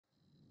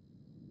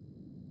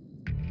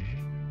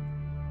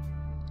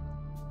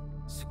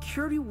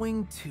Security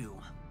Wing 2.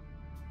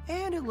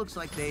 And it looks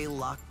like they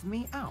locked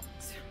me out.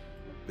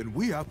 Then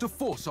we have to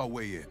force our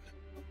way in.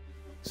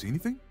 See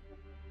anything?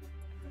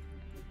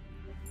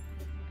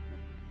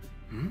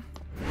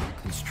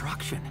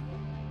 Construction.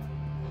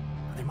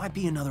 There might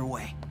be another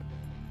way.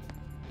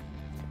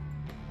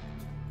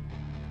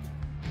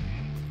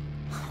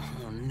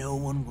 Oh, no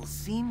one will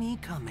see me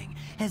coming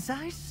as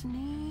I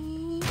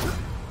sneak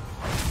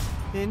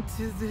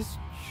into this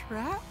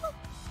trap.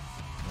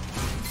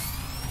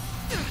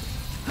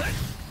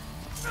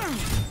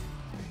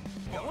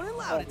 Going in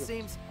loud, it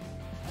seems.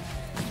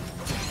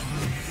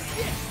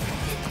 Didn't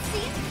see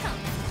it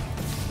coming.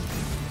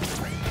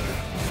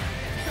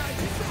 Try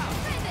this out.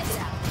 Try this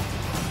out.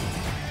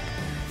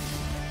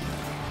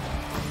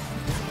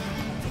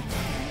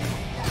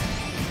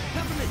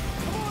 Peppermint,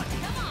 come on.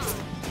 Come on.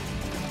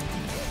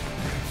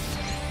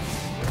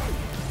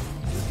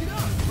 Get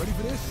up. Ready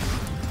for this?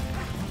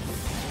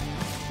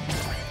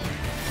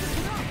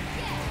 Get up.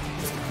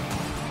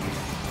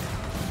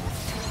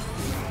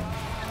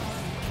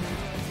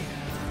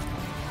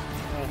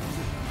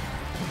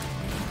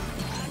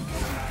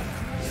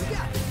 You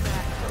got this,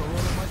 Matt. Gotta roll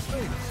on my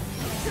sleeves.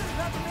 Sure,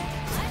 Peppermint.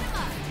 Light 'em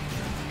up.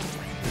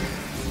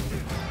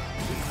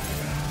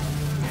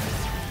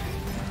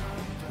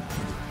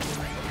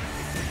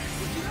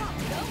 Get up.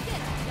 Go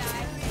get 'em,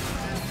 guy.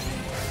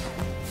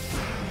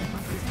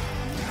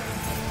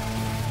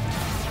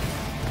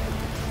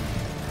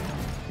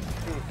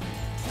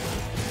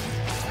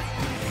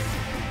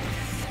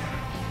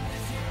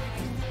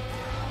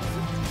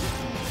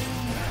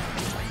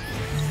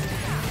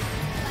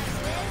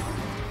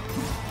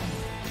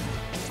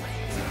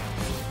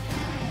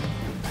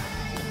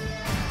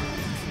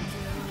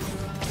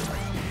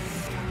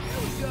 Here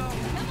we go.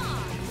 Come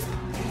on.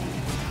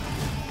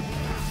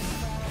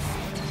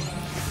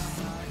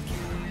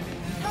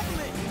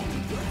 Peppermint,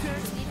 your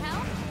turn. Need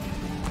help?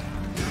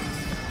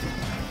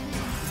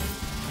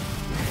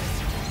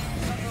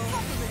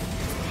 Peppermint.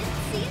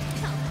 Didn't see it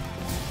coming.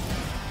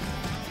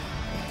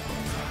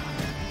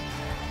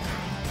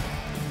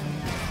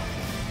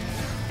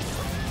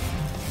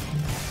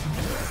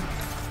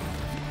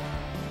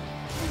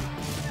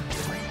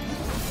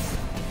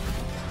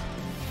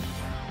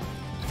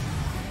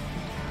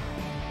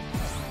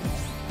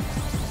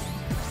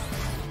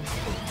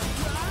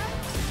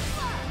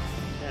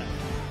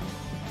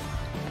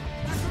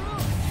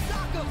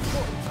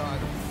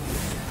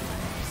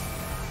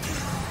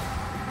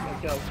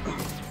 Go.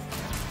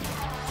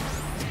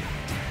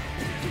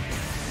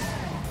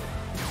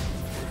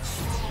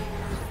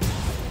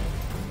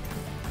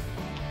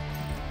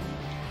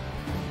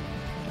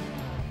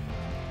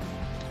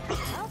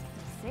 Well,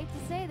 safe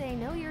to say they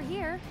know you're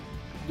here.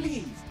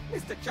 Please,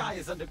 Mr. Chai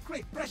is under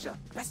great pressure.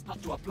 Best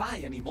not to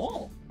apply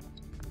anymore.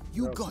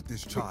 You got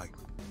this, Chai.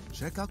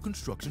 Check out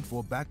construction for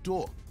a back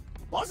door.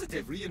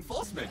 Positive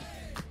reinforcement.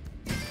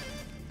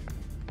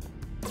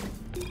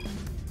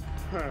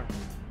 Huh.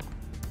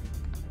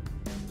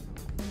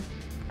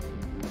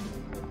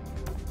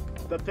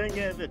 The thing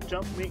is, it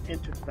jumped me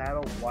into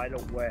battle right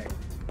away.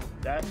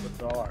 That's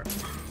bizarre.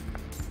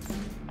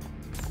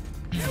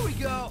 Here we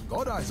go.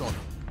 Got eyes on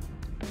him.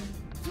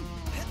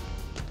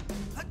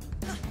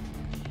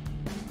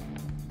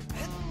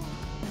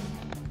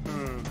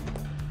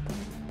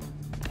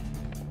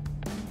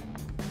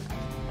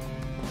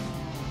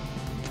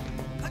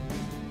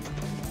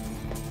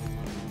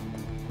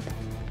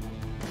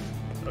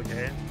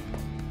 Okay.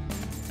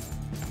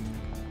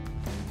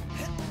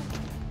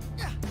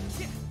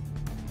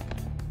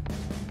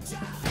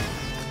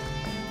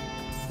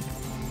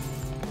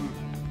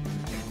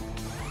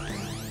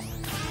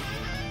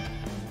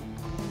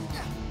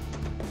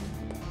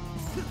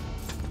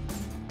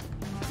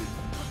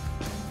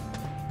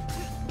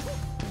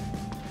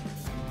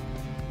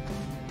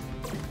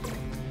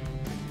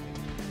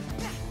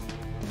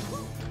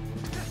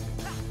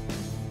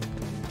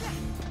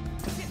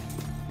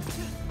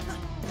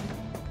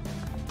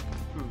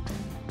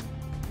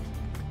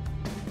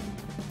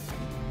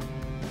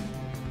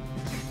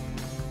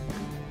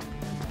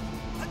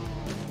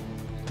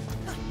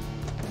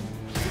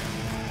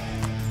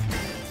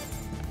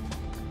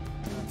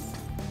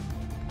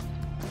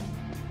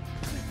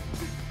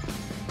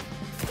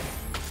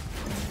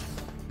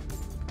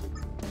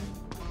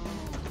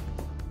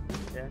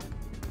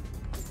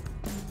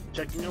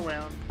 Checking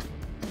around.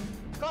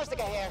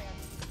 Corsica here.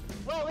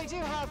 Well, we do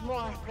have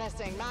more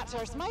pressing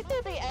matters. Might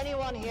there be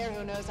anyone here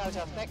who knows how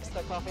to fix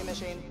the coffee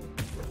machine?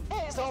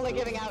 It's only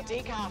giving out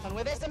decaf, and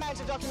with this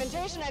amount of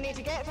documentation I need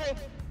to get through...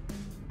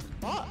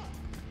 What?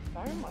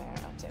 Firmware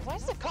update? Why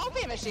does the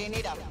coffee machine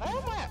need a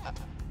firmware?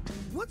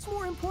 What's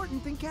more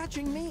important than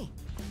catching me?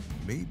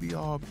 Maybe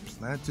our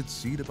planted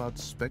seed about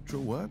Spectra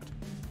worked?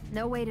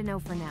 No way to know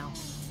for now.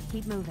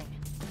 Keep moving.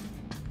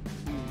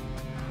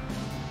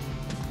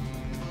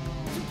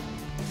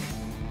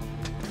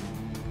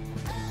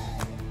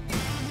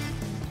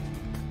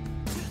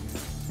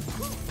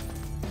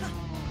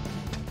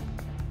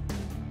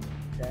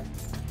 Okay.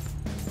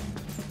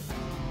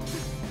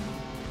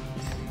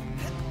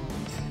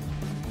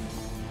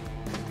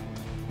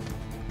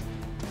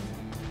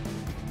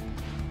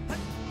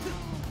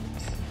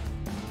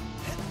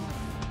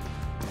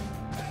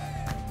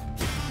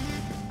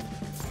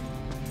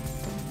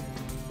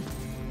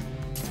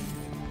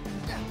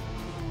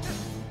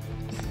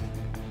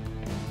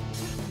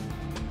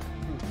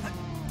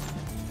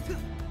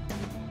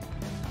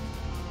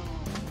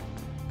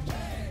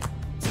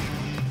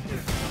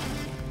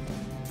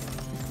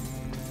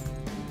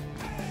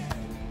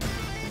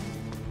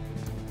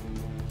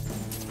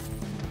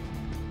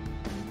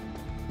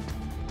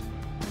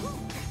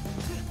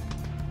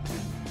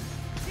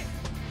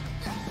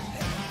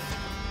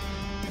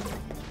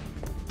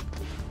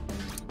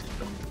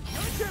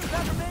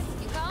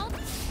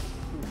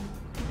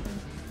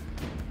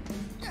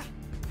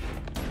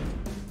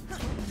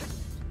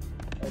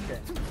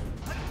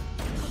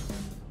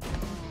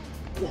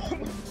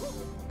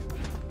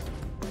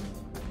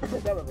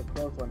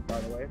 close one, by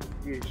the way.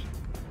 Yeesh.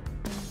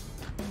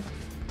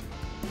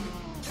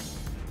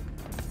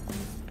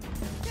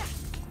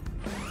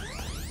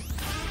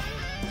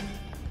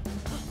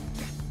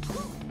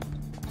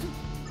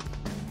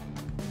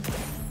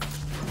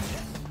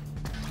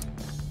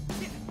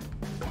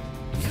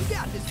 You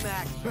got this,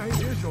 Mac. Hey,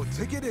 here's your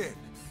ticket in.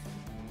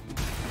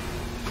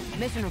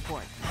 Mission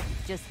report.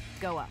 Just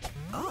go up.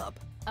 Up?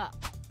 Up.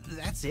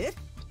 That's it?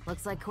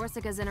 Looks like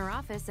Corsica's in her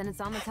office and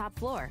it's on the top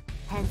floor.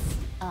 Hence,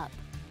 up.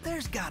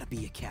 There's gotta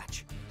be a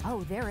catch.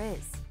 Oh, there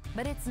is.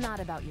 But it's not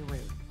about your route.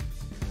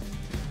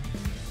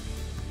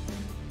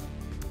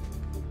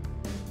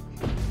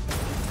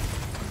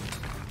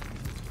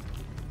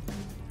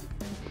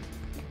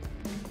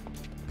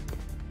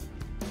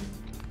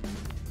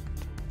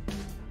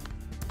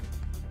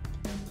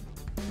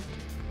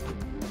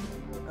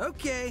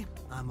 Okay,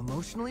 I'm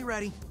emotionally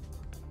ready.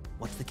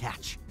 What's the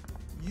catch?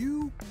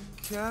 You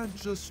can't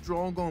just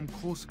strong-arm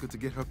Corsica to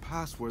get her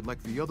password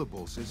like the other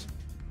bosses.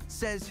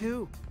 Says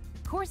who?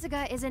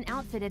 Corsica isn't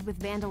outfitted with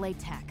Vandalay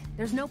tech.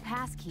 There's no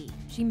pass key.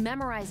 She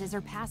memorizes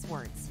her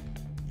passwords.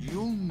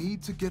 You'll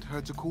need to get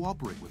her to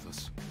cooperate with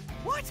us.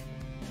 What?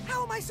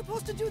 How am I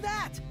supposed to do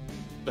that?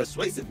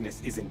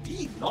 Persuasiveness is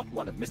indeed not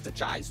one of Mr.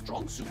 Chai's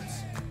strong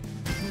suits.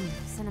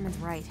 Cinnamon's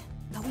right.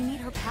 But we need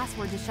her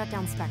password to shut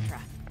down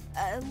Spectra.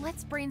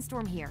 Let's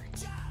brainstorm here.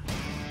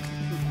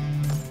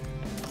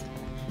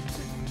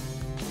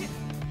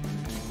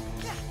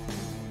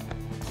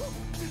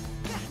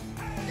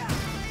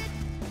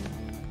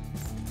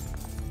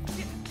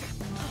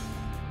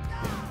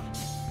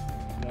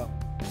 No.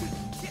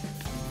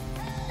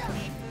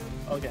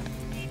 Okay.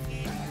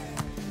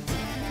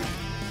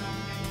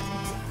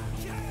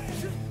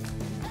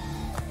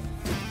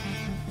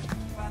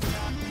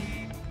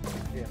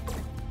 Yeah.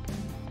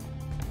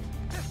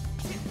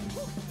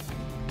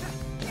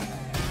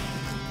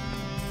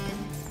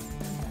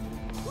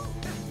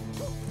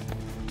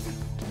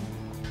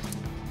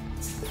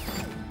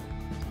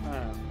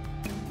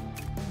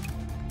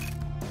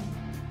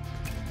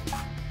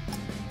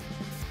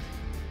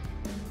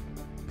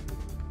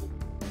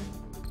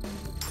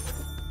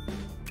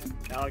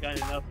 Now I got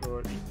enough for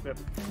equip.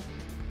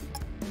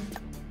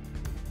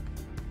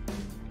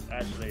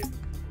 Actually.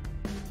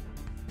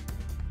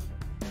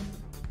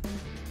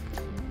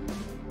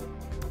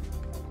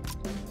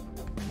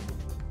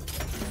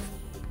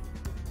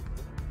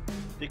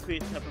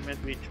 Decrease temperament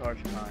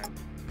recharge time.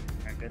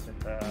 I guess if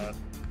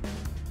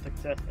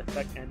success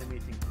affect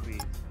enemies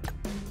increase.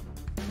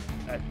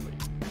 Actually.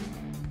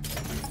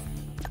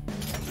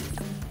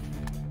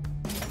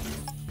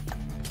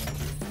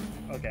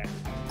 Okay.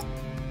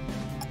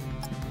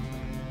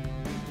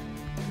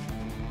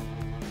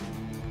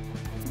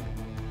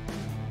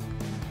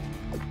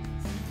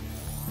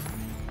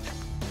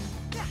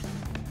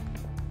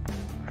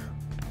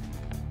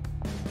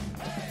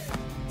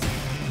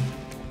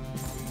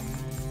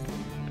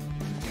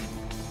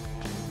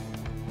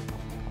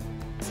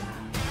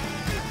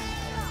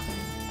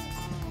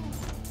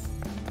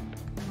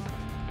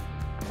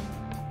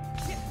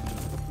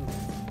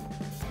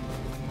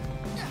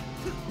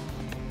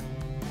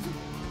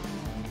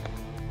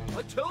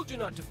 I told you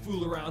not to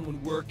fool around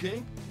when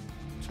working.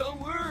 Don't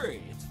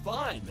worry, it's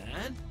fine,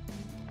 man.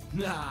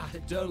 Nah,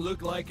 it don't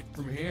look like it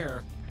from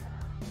here.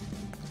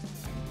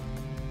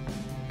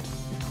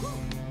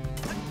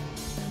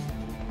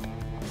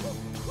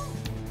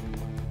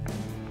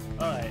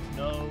 Alright,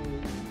 no.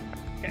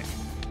 Okay.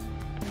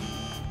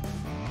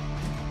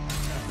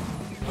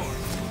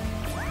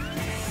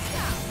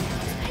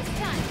 Nice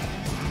time.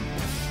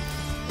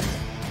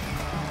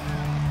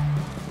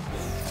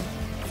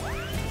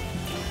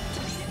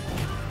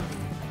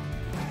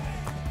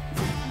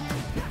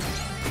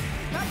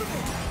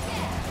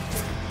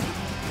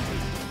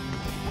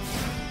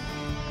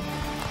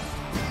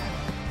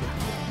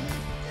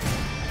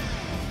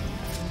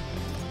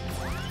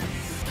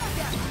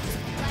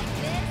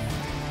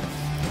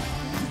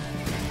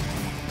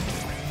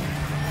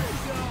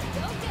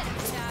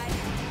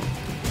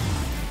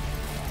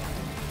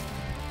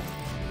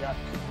 Yeah.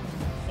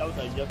 That was a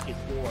yucky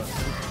door.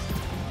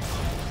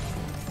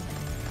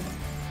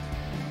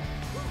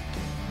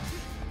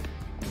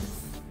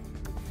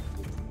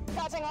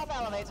 Cutting off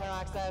elevator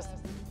access.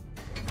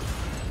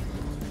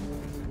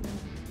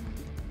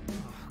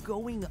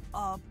 Going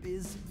up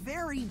is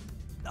very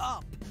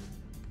up.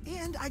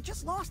 And I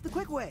just lost the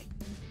quick way.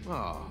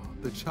 Ah,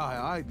 the Chai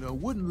I know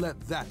wouldn't let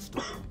that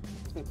stop.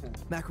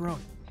 Macaron,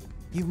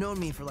 you've known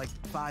me for like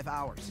 5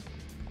 hours.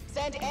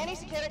 Send any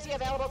security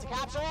available to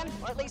capture him,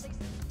 or at least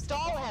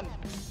stall him.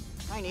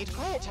 I need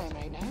quiet time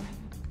right now.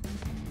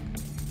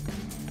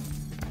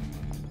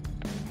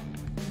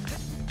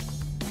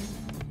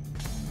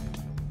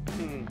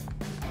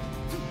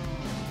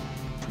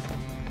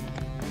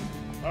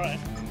 Alright.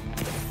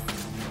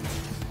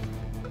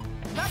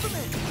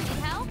 Peppermint!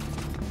 Need help?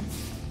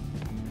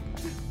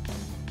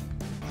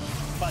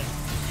 Fight.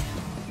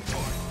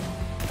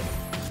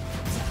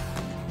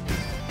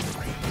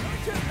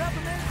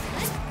 Peppermint!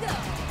 Let's go!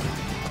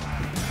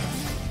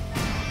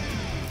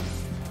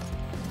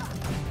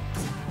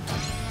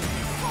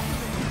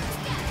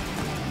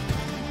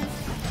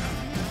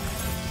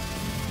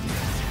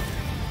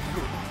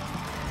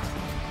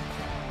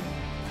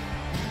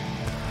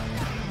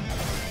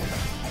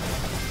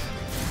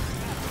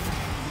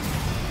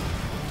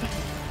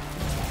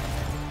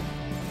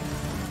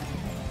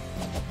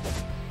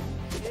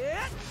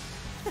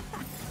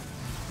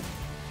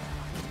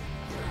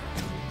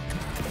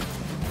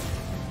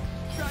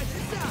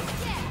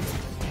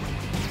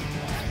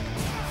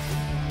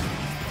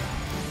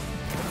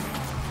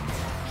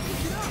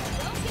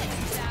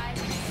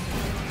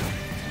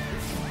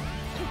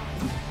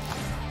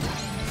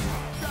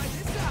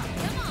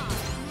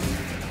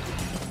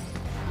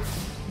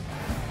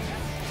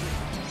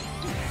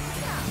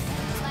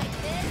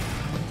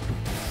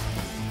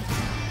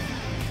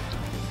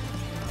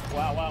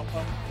 Wow,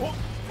 wow. Oh,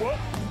 whoa.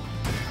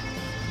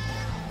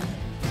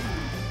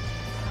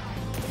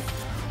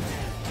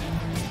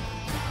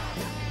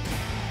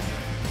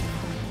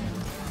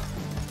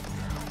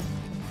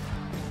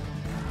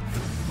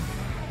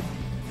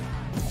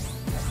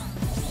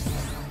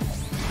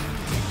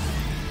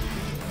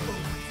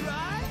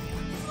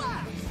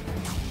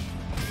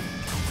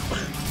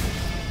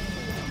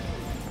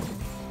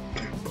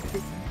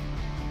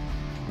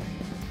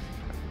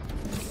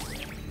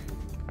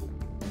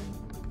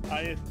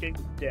 I escaped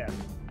death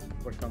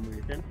for some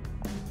reason.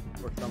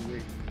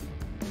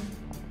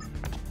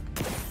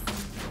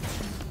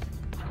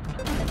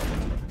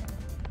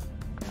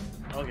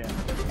 Okay.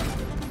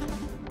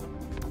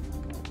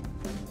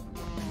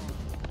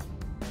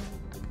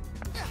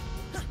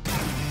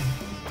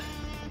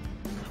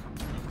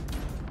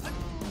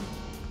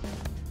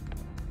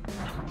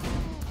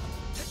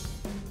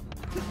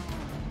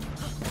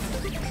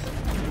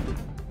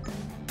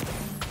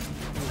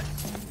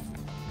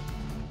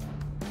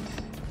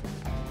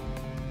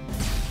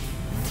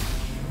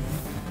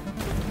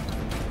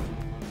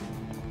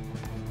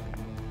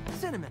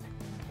 Cinnamon,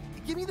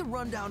 give me the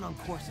rundown on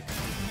Corsica.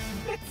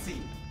 Let's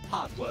see.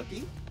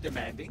 Hardworking,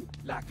 demanding,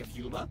 lack of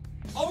humor.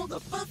 All the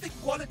perfect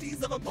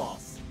qualities of a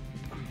boss.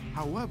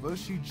 However,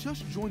 she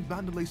just joined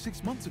Bandalay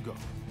 6 months ago.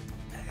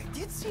 It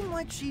did seem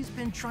like she's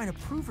been trying to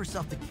prove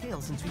herself to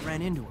Kale since we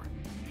ran into her.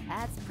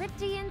 That's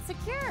pretty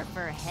insecure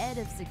for head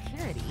of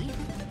security.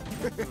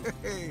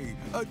 Hey,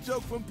 a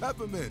joke from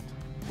Peppermint.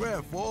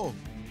 Wherefore?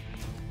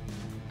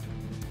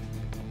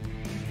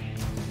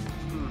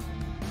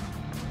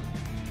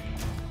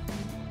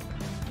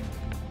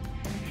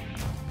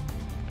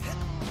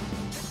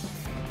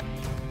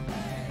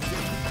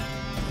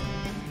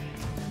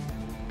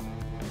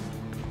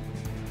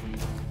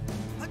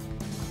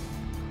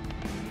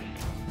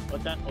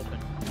 What's that open?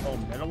 Oh,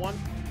 middle one?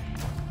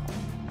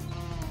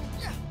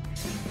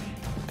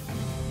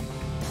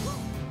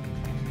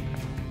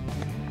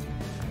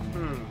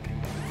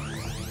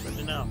 Good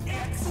to know.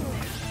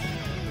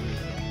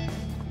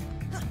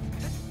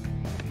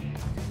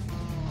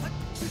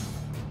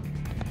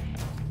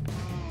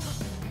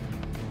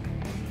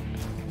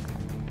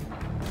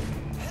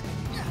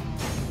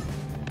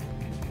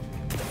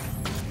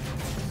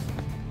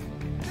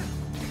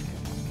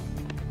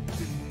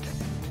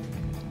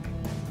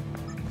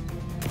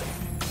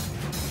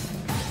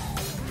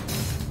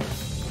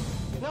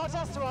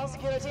 Notice to all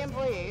security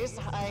employees,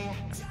 I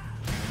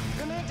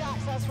removed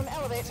access from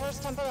elevators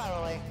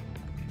temporarily.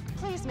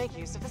 Please make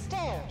use of the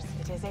stairs.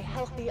 It is a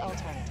healthy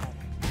alternative.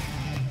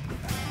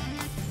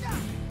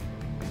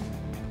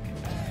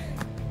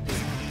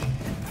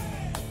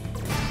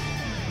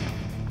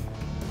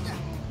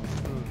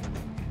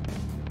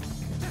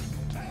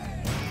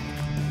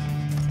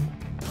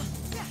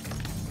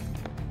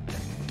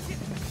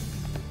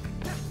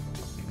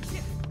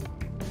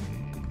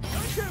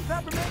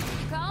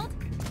 You called?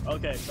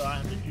 Okay, so I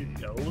have to shoot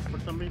those for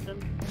some reason.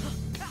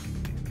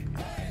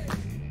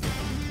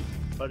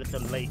 But it's a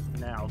late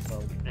now,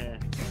 so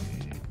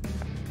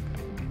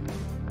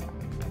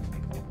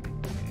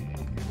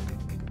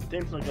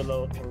Seems like a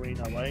little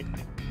arena, right?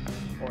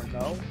 Or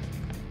no?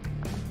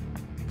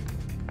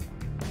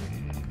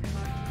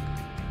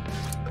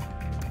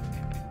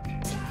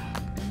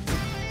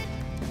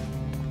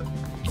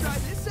 Try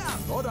this out!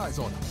 All eyes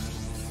on her.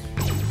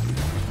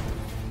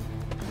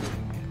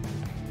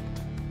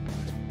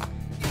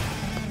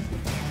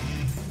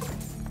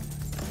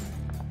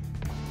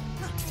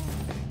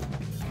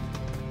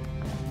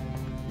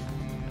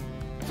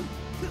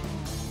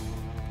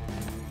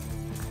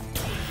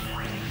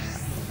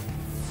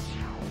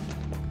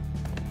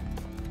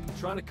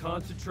 Trying to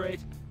concentrate?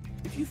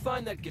 If you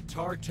find that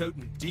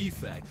guitar-toting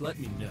defect, let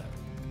me know.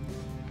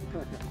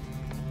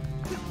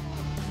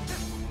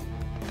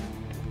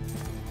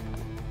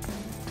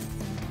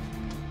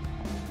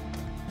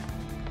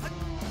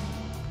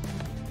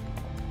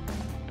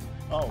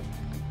 Oh.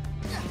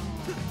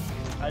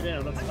 I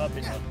didn't look up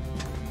enough.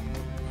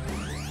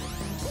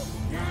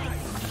 Yeah.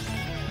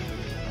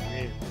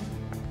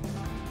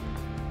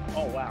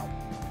 Oh, wow.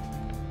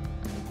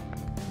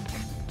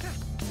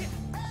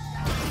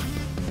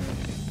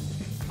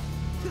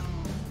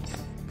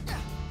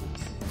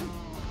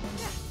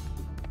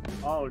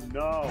 Oh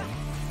no.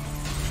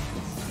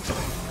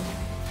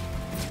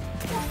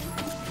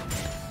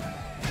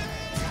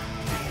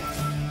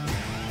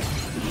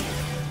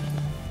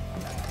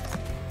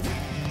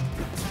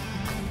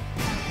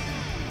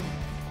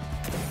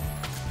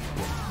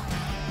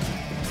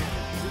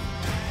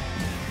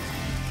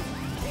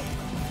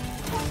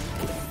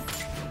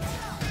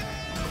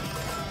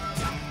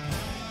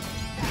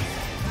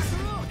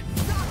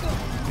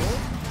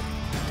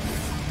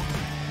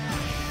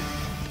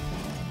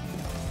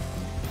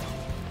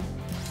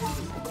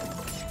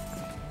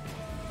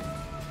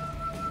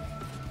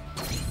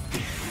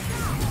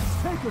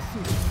 Take a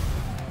seat.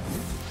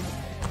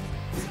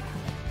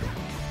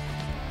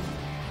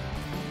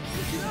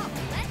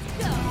 Let's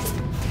go!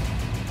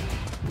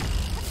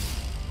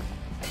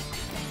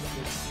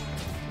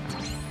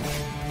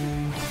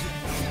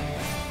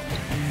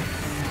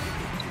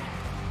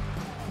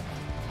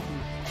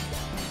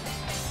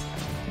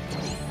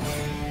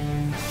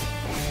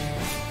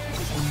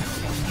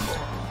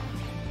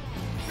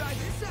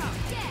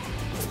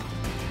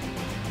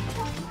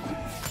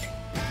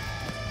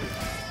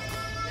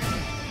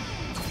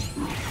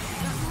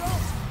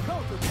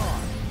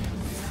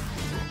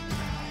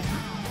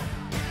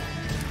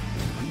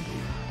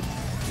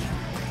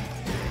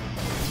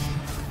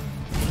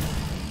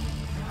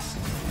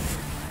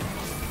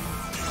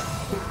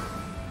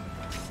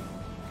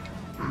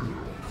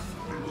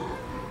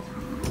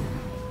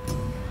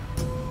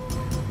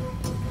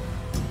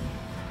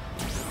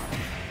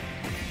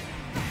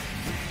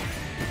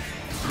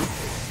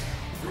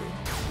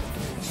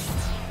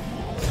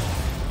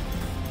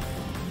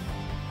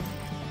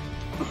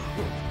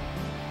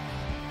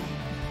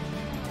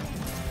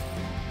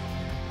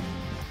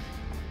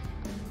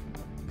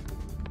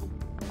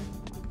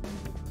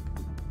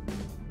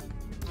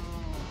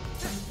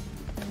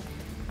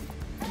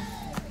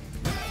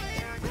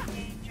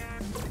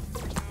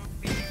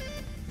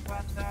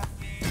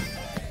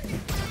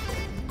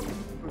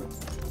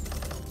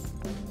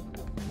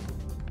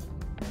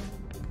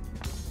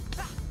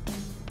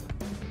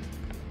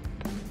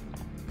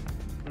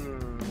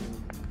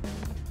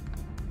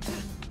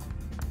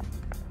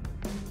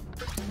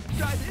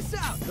 try this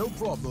out. No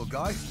problem, little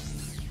guy.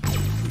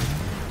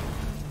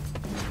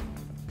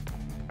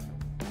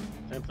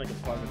 Same thing as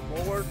plug it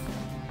forward.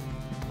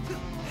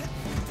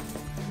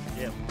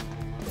 Yep.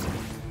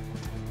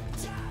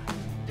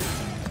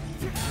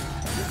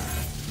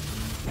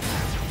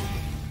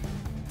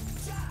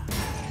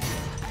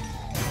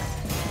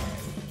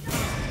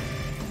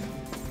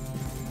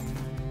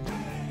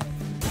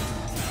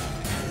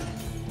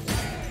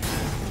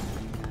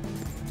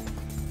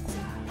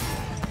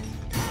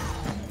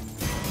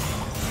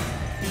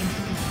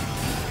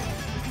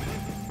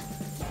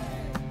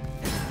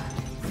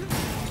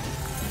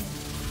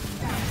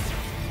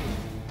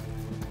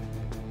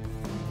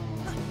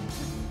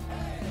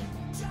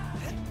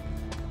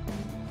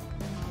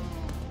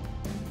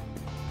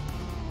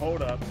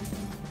 Hold up.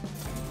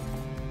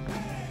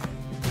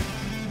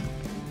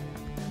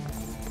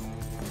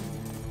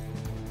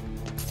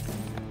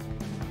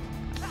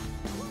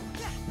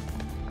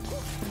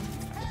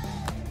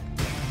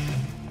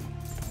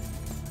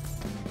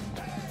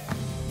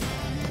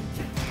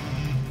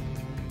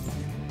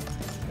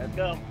 Let's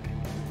go.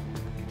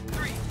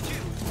 3, 2,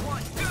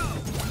 1, go!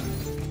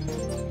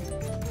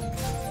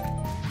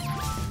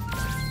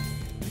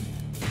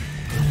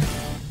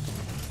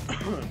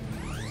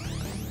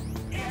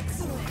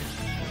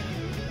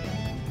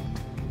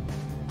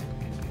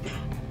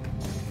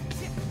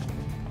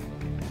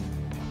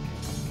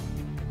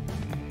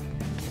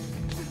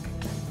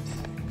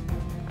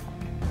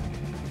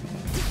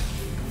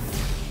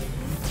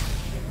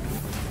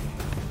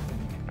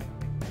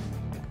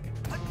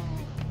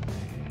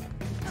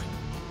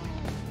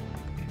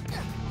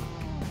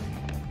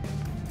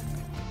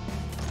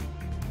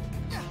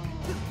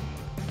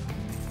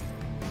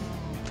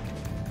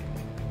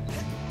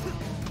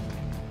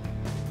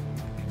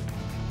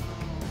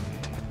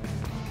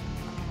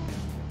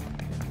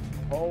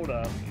 Hold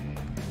up.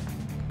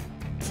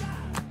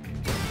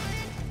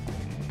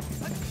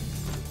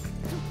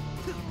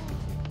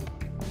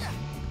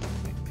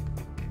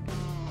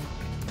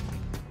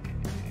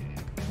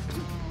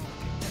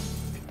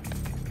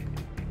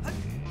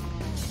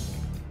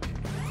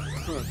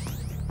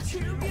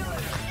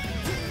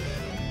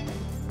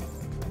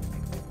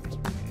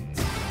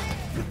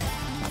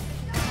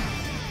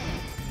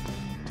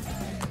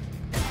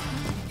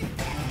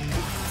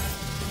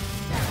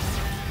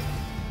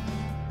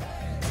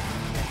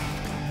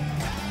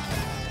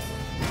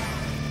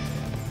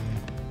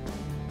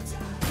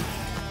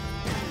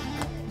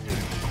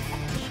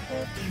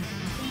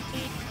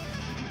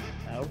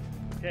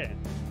 Okay.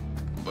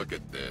 Look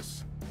at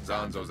this.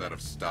 Zonzo's out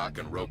of stock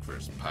and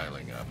Roquefort's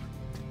piling up.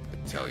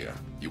 I tell ya,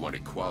 you want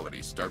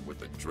equality, start with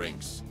the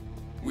drinks.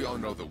 We all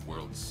know the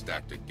world's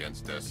stacked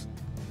against us.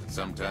 And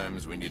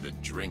sometimes we need a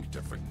drink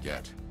to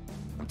forget.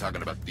 I'm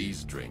talking about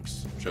these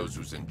drinks. Shows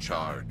who's in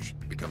charge.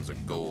 Becomes a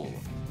goal.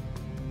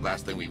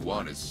 Last thing we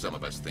want is some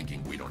of us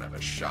thinking we don't have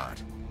a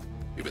shot.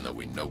 Even though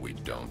we know we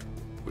don't,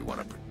 we want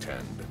to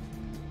pretend.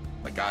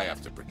 Like I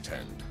have to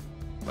pretend.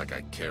 Like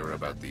I care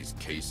about these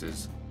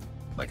cases.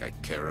 Like I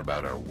care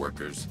about our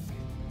workers.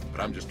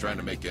 But I'm just trying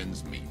to make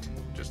ends meet.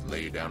 Just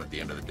lay down at the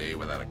end of the day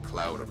without a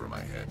cloud over my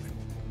head.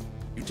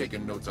 You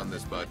taking notes on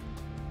this, bud?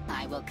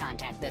 I will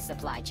contact the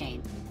supply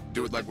chain.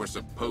 Do it like we're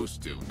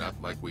supposed to, not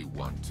like we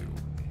want to.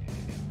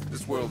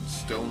 This world's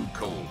stone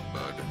cold,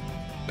 bud.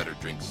 Better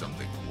drink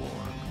something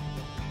warm.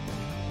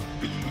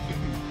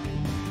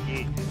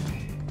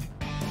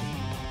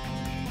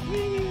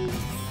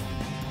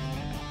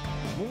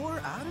 More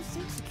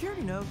out-of-sync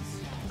security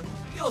notes.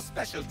 Your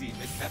specialty,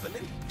 Miss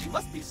Peppermint. You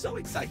must be so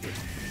excited.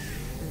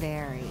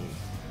 Very.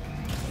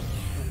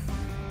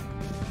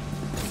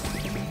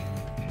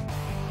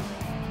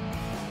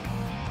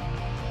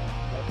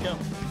 Let's go.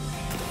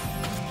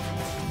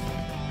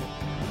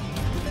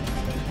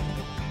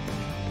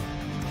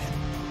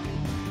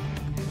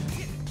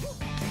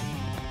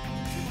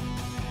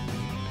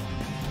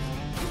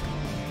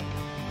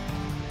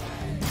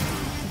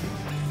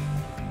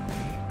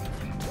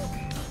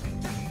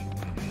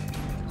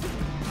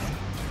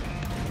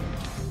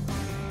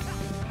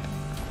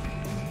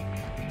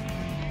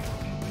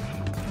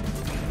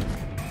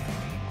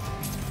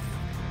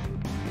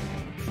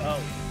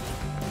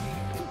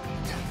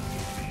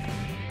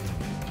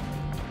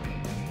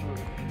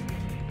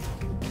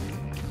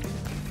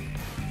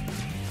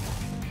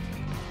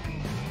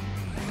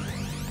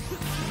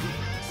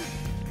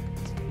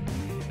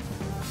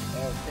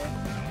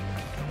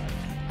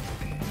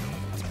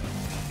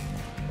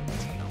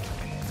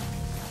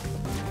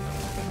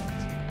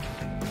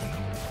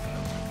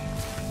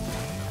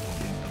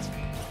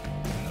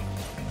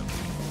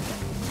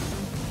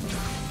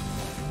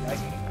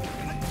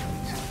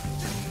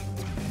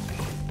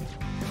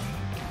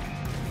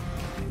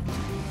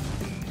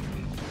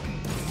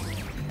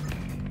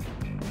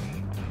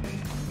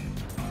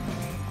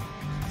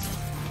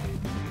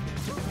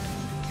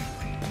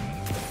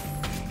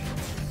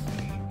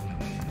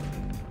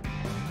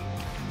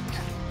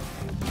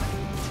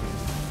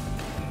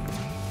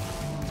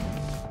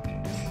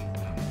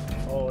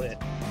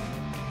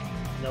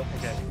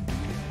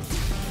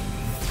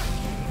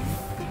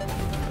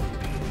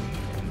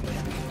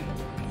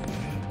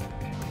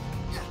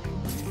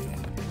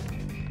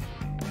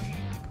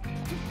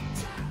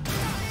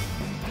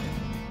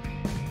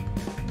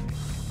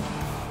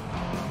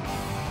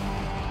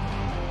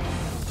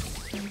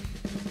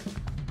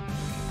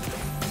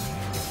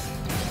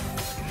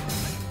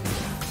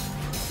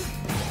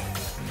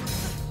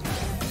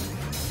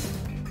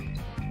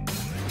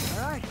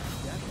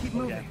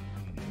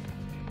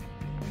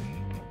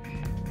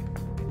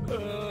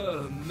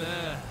 Oh,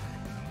 man.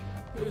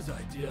 Whose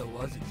idea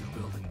was it to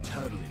build a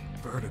totally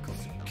vertical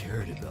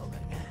security building?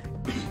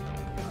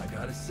 I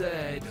gotta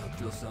say, don't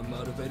feel so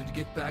motivated to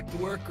get back to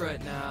work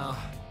right now.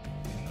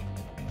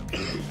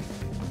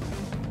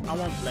 I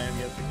won't blame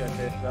you because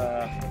it's,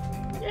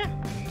 yeah,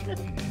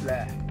 it's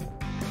blah.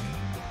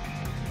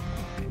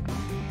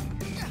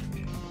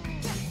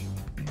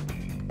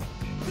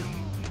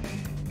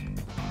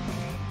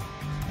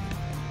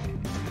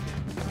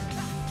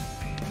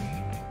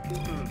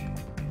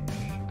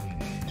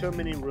 Too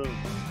many rooms.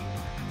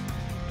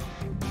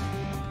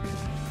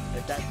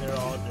 Is that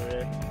all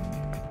there is?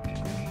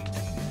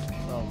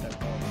 Oh, that's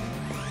all.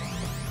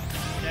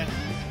 Yeah.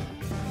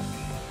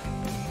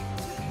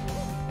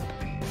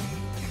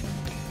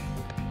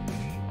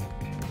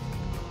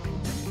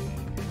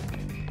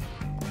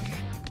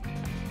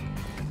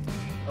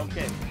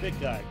 Okay, big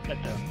guy,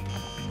 gotcha.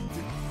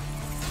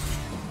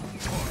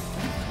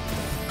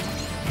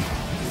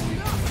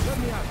 Let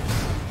me out.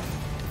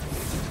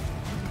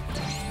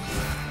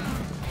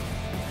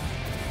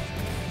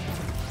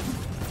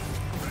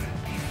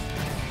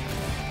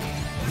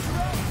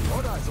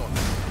 All eyes on.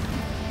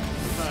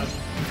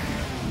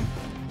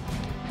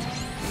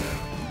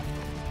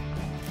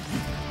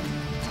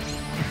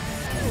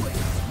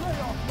 Lay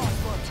off my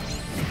butt.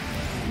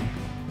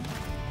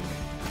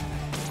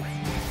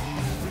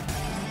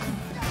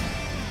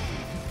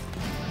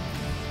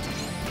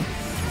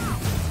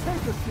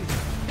 Take a seat.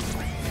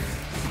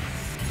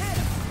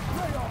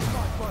 Lay off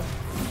my butt.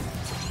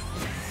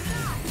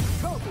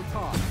 Counter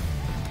time.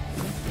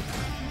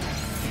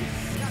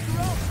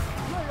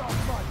 Lay off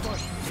my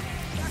butt.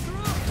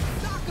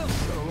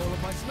 Gotta roll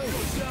up my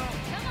sleeves.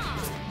 Come on!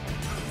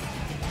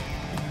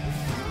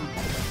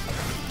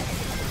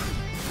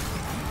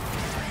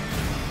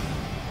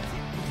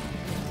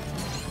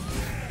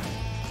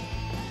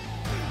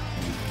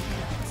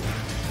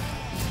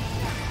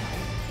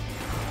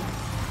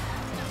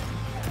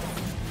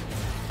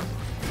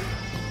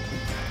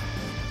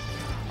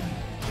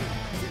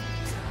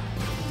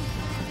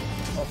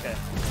 Okay.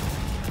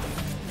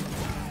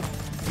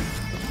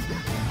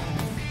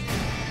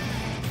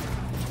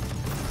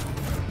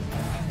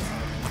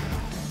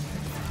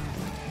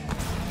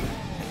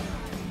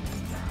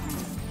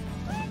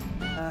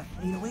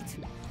 You know, wait.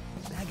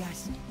 Bad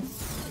guys.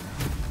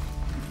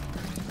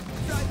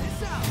 Try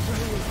this out!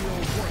 Here's the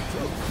old one,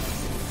 too.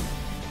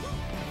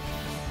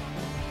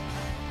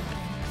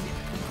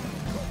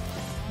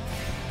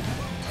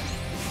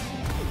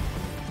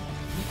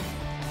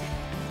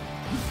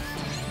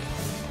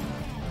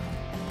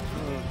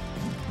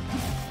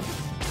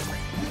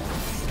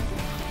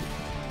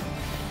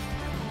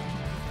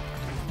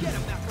 Get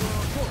him back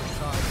around corner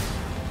time.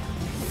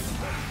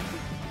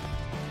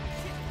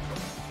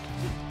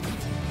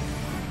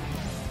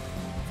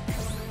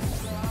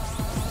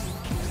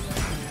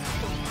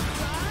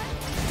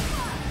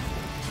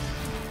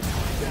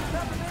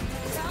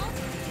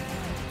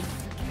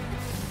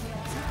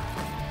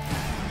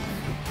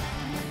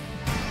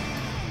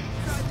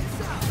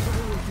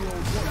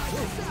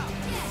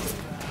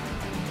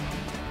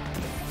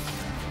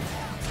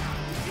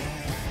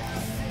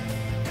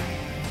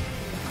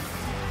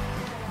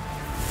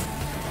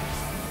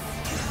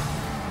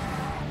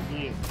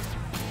 Yeah.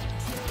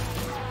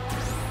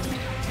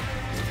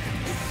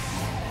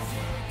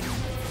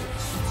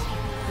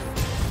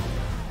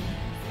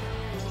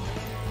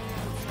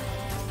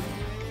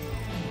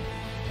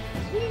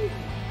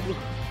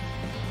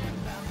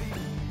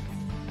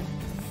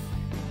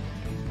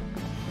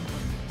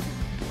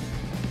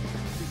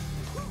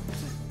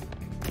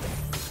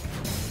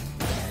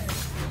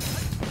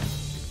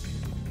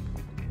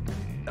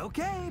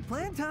 Okay,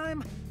 plan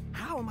time.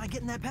 How am I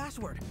getting that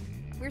password?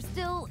 We're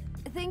still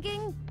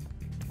thinking?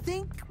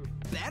 Think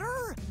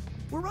better?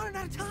 We're running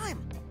out of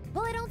time.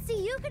 Well, I don't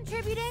see you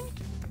contributing.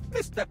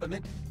 Miss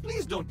Peppermint,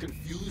 please don't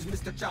confuse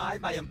Mr. Chai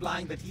by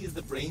implying that he is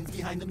the brains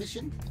behind the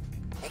mission.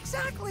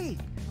 Exactly.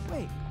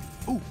 Wait,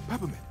 Oh,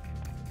 Peppermint.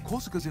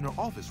 Corsica's in her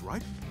office,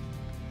 right?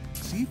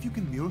 See if you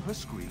can mirror her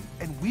screen,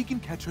 and we can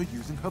catch her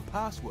using her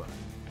password.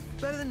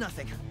 better than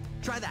nothing.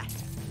 Try that.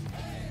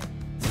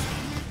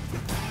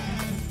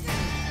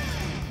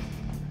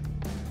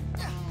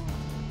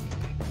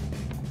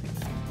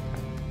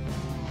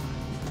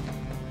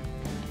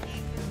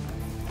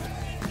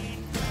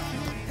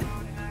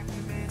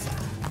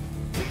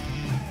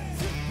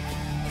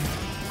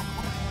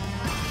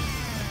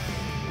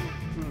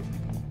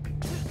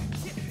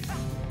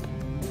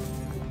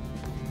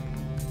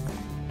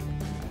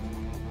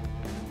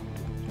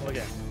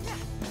 Okay.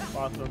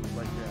 Awesome,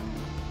 like that.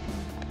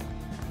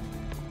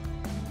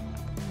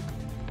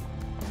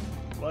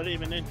 What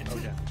even is it?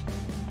 Okay.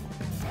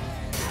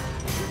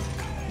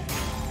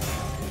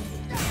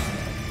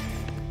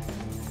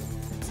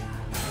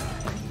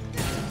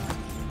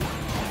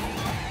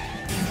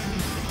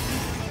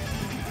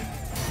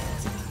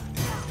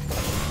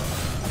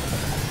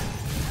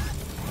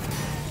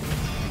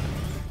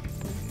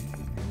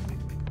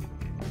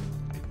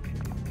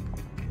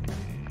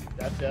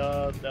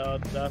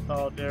 That's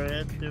all there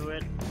is to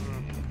it.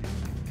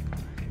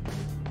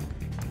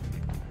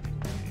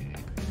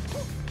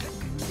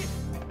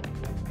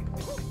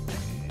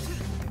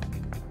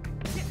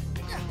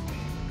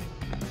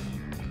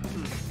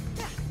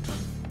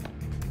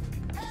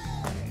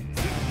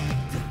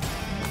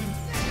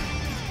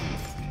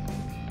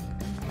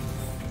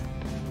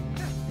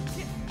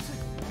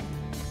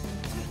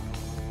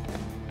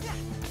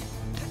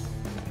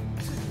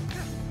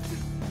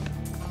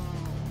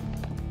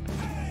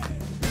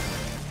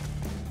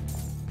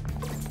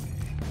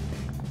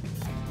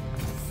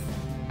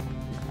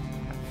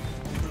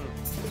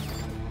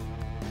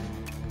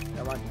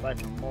 want to buy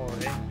some more,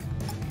 eh?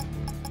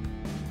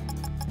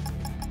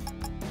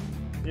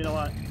 You know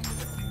what?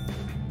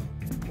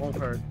 Won't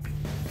hurt.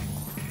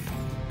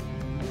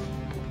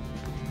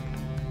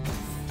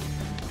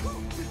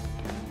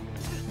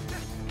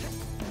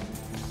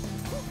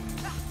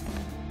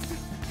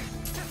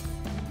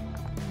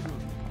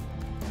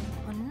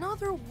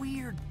 Another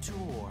weird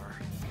door.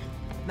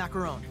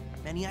 Macaron,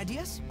 any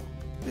ideas?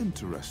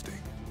 Interesting.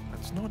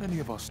 That's not any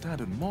of our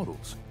standard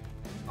models.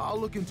 I'll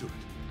look into it.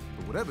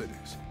 But whatever it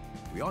is,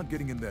 we aren't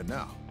getting in there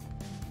now.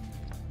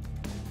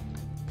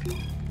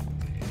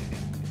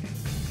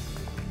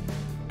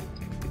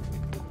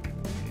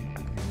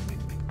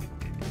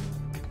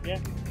 Yeah.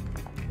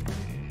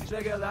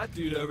 Check out that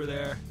dude over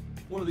there.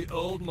 One of the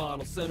old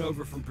models sent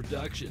over from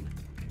production.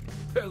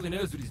 Barely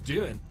knows what he's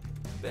doing.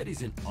 Bet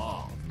he's in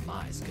awe of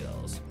my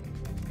skills.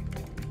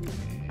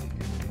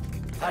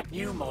 That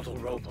new model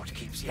robot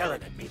keeps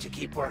yelling at me to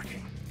keep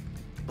working.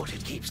 But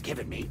it keeps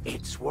giving me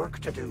its work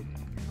to do.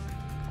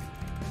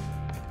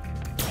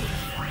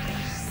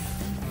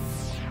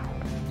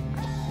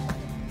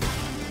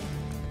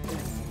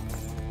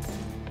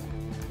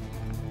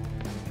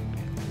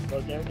 So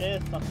there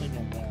is something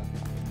in there.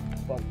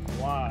 But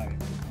why?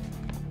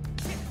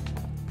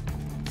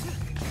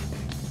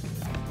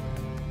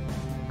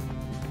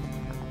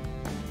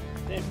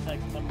 Seems like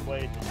some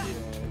way to deal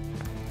with it.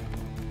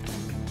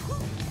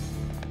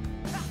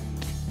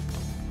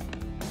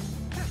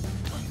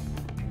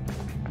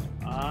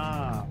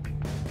 Ah.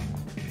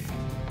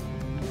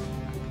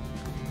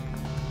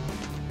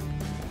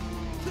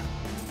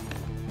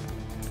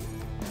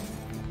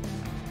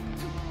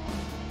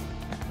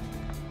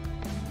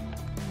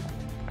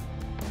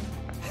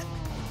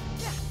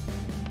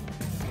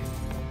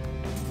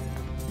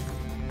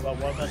 But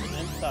what about the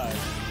inside?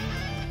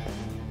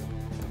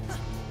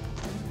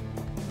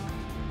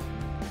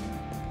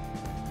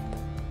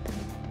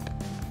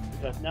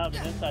 Because now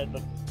the inside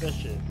looks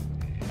suspicious.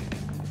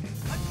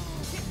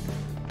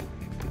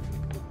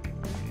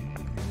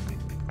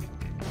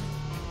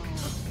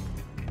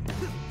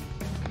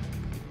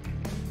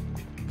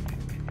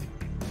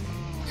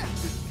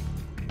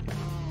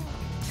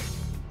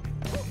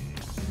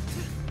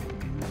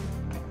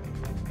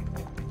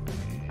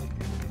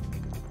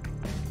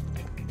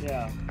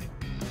 Yeah.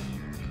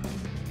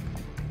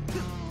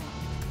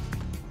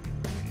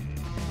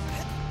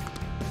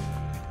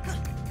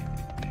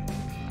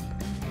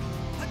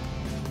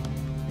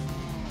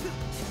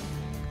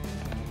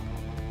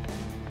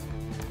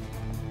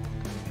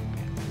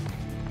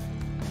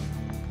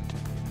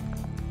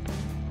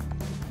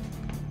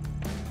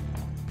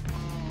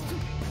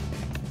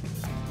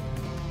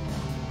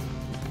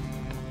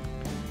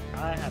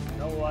 I have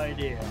no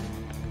idea.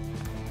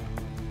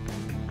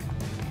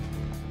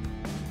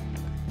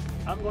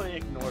 I'm going to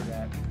ignore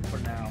that for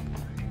now.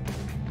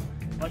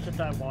 Much as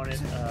I want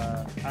it,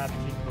 I have to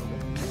keep moving.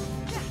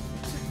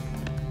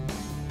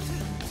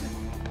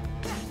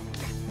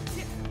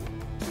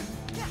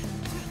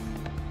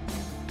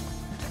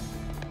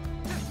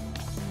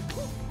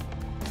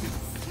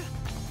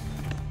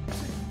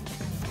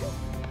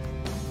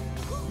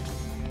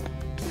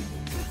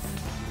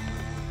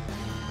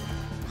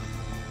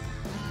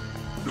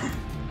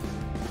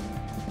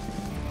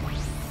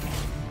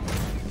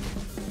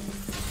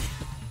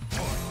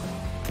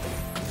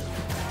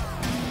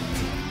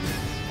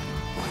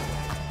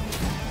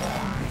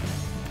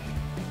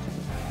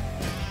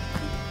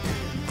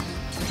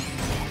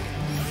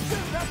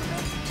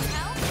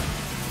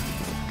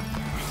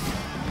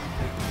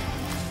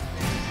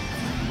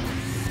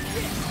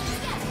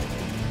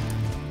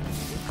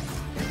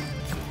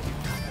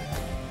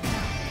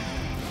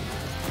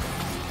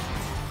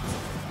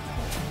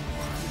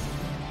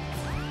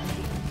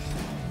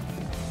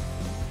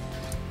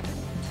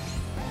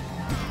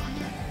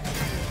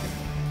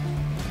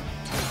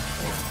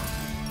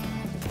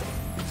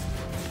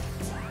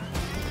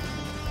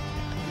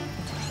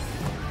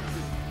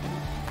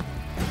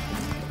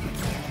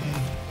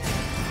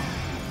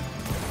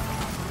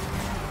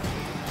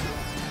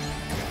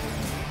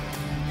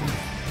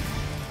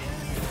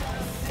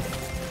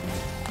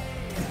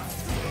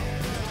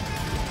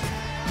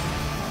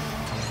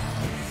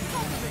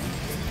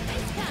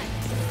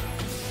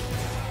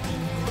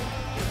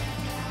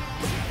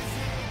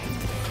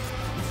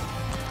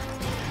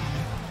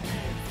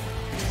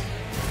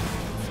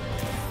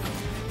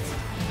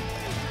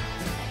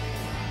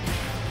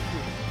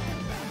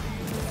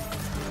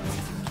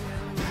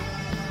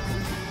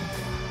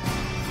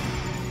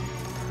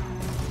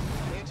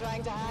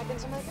 Trying to hack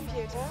into my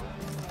computer?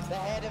 The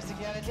head of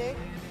security?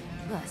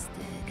 Busted.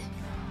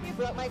 You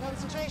broke my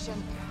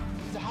concentration.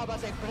 So how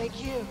about I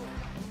break you?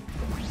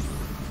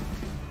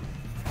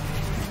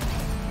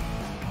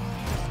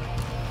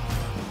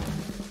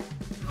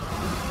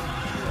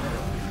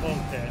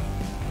 Okay.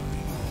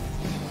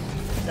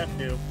 That's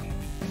new.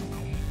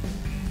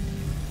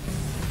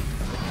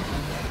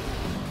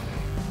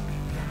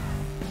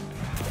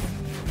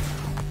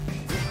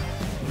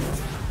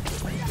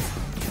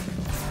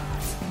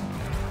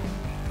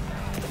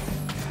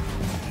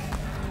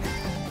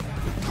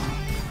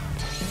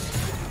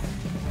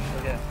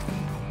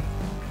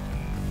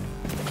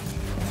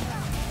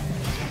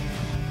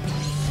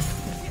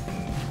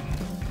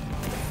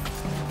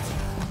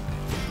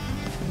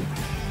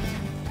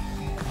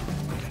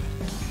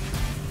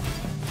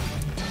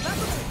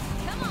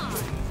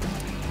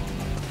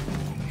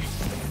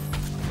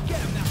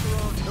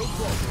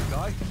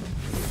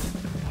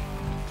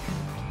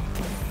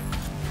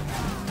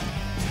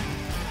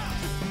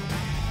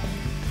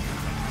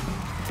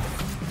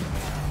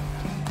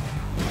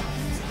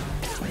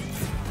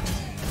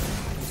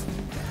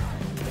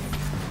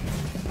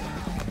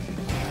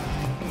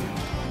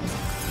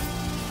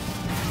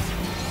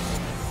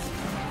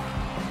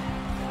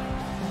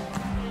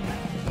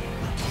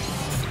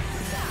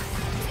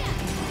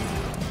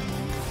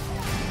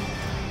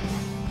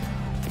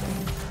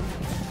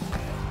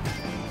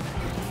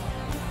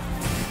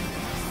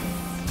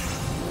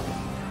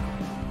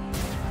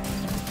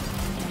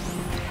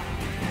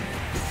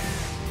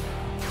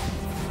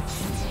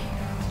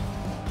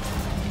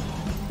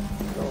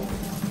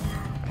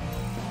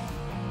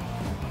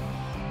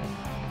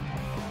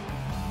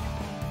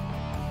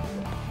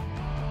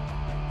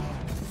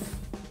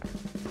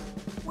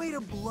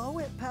 to blow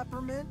it,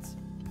 Peppermint.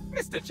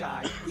 Mr.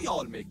 Chai, we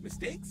all make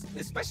mistakes,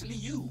 especially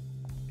you.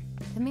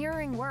 The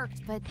mirroring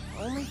worked, but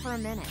only for a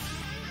minute.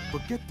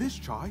 But get this,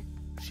 Chai.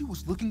 She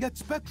was looking at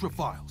Spectra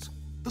files.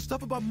 The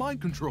stuff about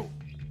mind control.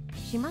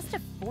 She must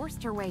have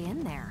forced her way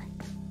in there.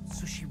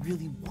 So she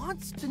really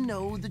wants to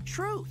know the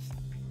truth.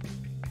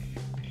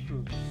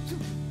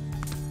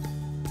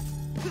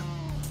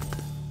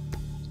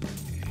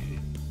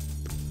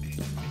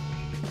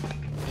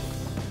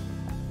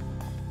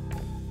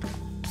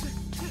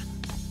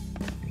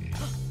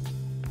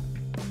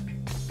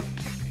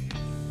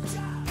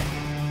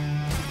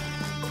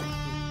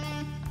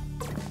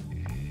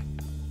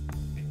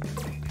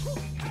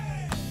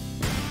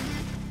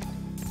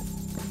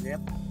 Yep.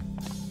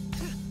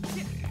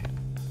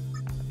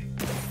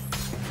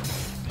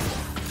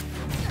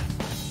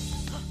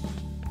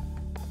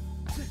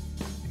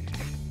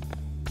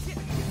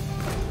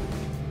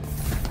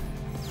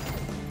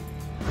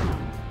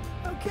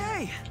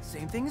 Okay,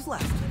 same thing as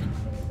last.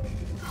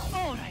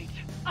 All right,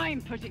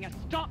 I'm putting a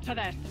stop to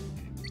this.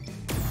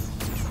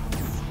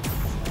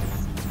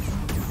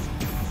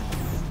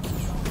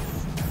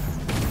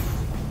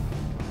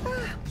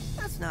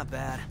 That's not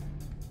bad.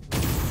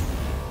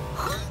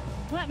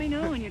 Let me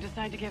know when you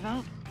decide to give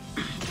up.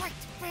 Great,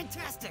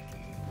 fantastic.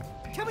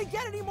 Can we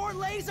get any more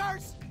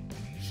lasers?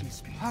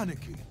 She's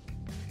panicking.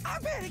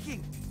 I'm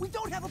panicking. We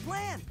don't have a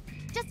plan.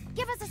 Just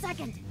give us a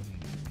second.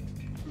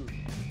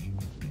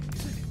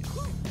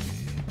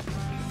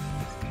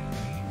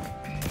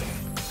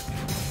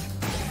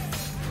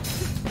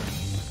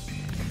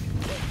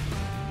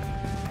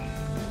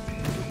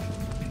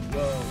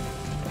 Whoa.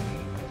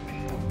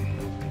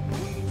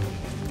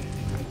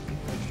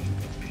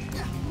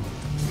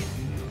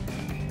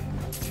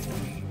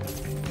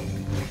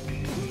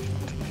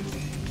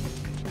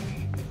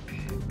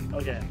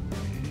 Okay.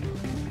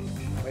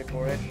 Wait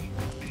for it.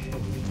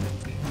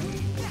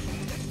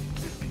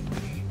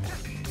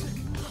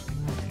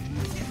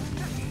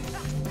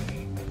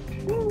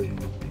 Woo!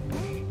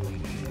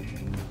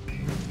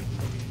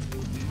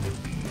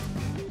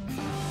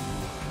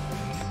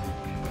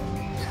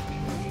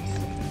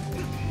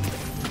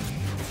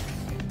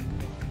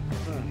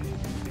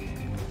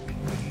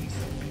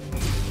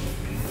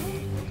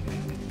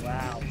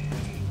 Wow.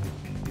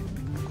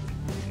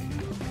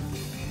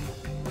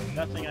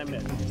 Nothing I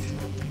missed.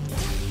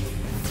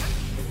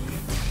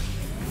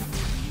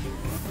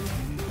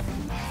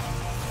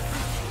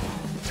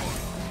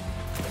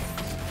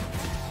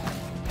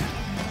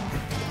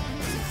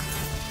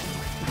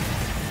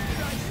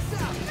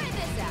 Try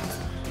this out.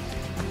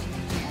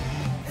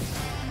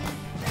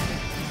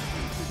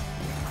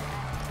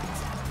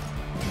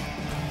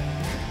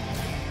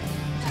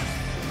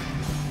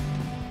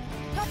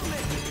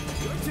 Peppermint,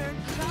 your turn.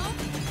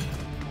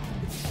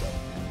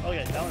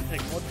 Okay, that one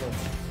takes multiple.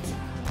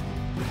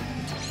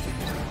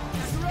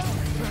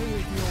 Bang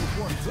with the old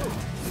one, too.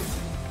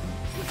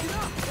 Switch it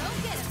up. Go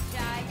get him,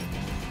 Shy.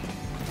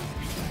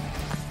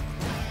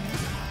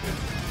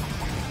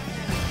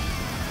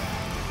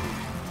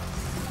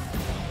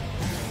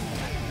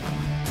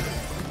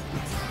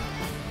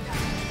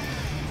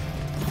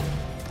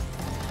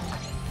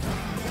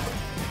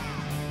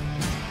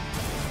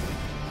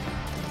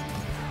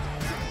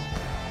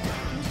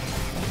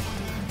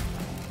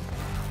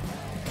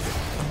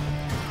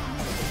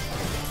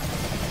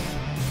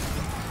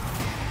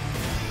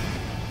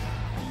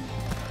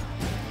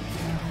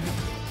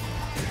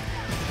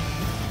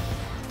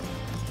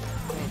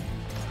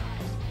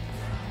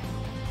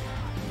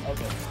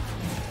 Okay.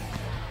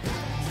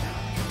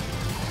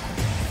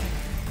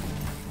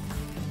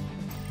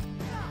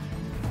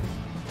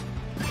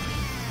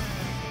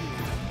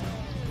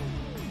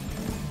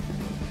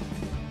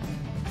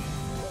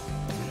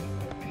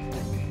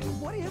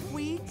 What if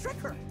we trick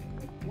her?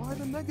 Why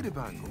the negative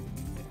angle?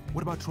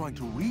 What about trying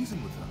to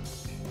reason with her?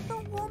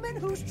 The woman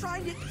who's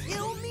trying to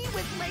kill me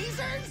with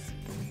lasers?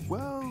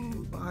 Well,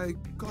 I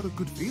got a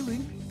good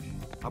feeling.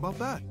 How about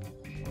that?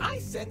 I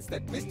sense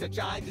that Mr.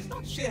 Chai does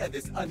not share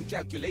this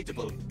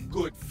uncalculatable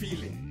good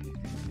feeling.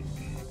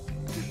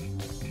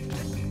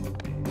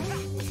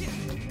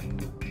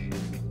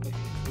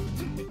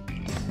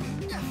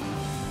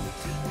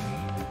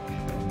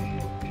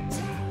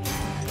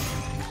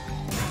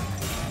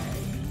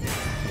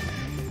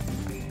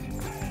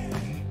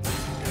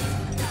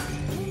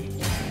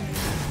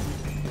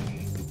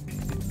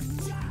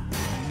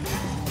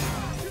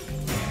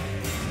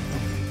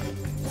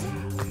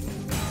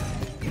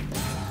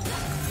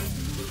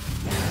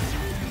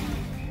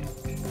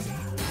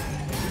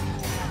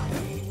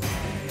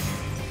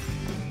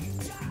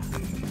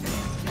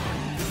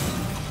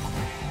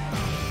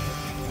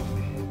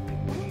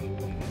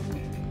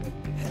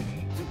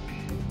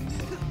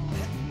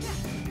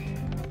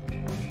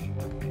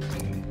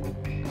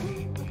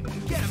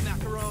 Get him,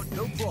 Macaron.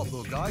 No problem,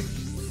 little guy.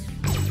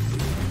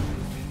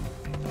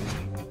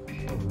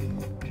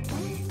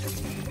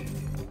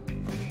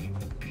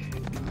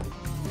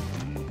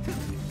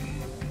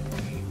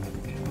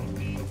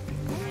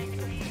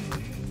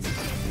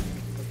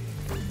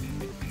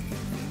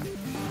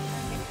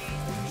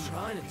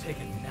 take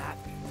a nap.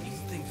 These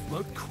things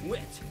won't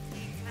quit.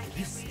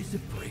 This is a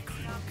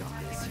breakthrough,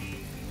 guys.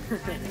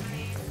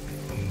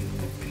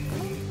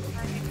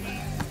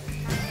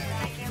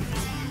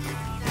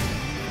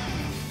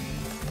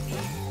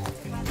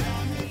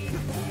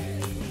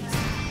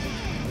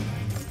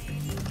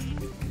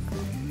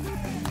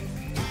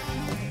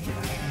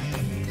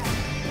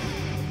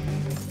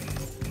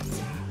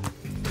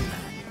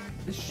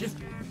 This shift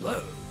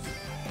blows.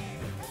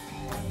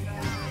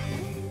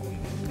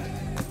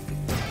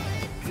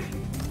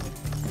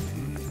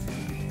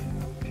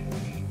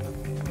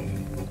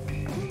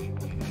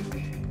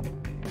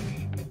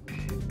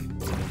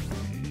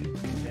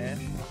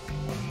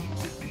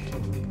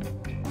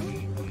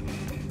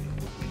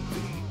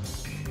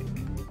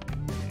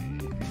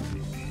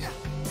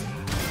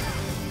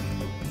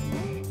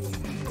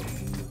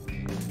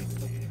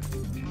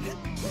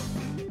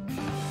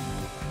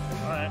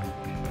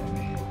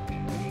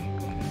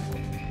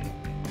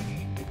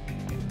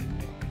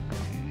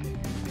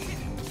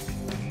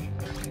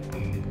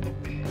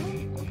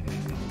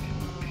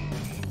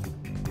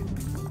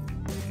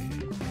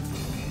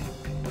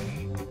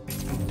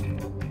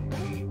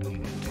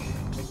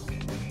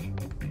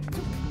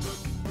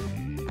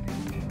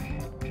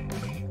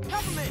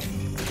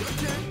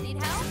 Need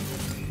help?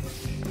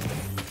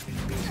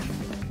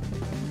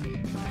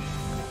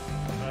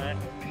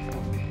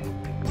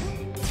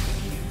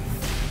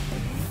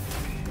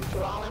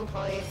 To all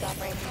employees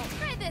suffering.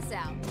 Try this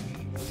out.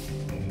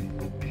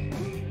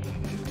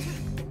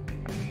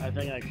 I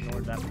think I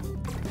ignored that.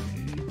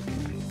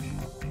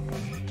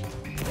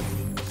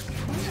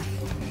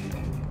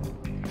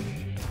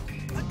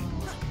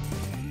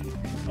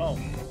 Oh.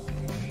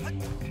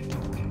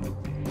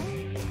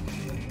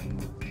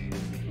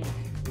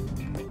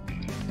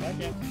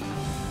 Okay.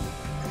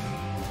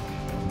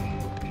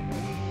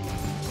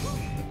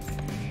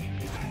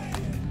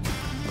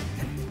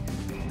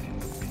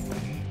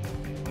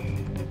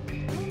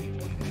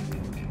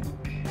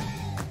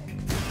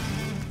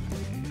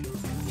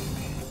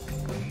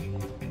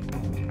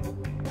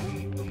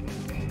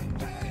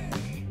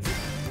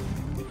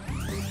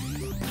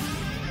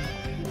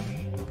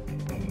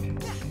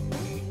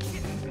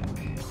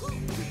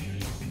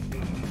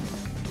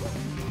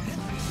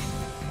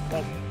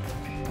 Oh.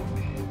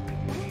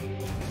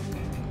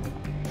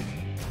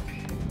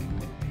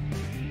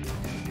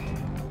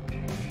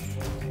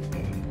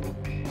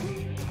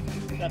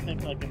 That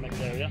seems like a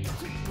mixed area.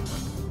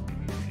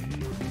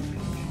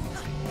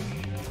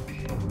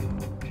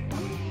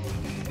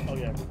 Oh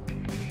yeah.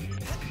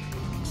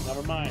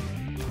 Never mind.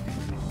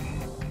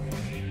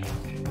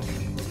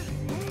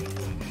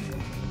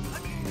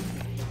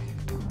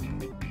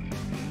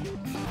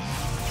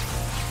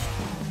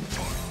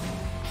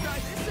 Try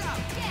this out.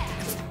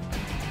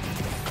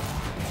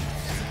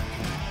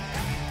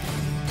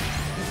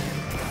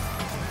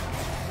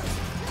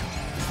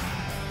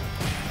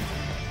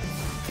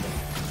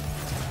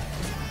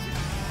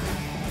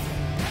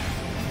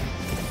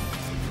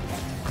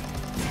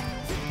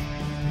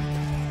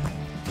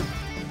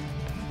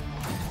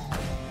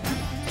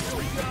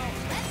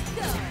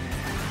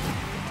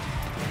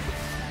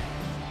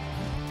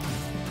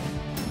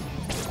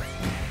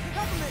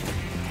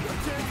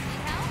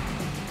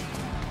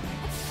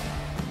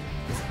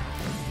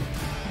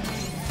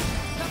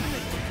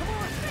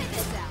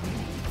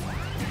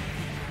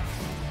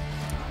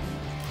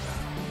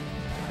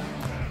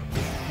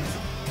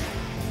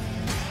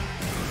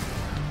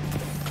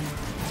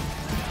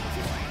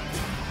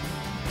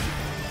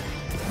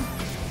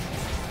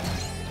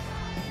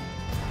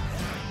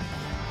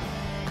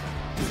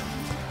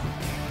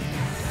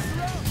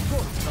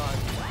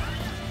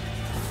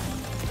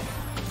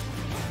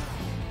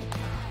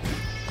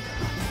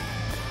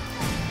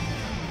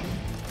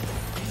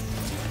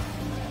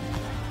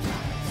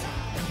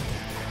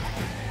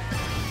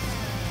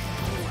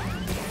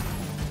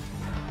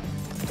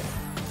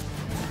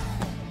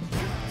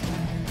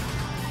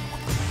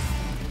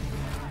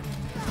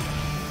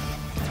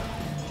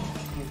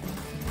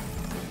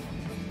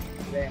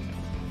 Damn.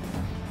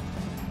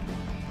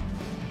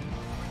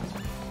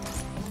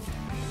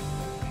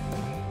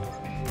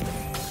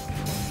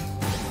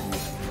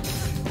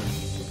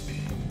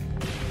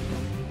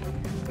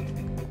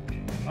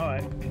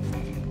 Alright.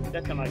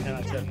 That time I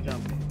cannot just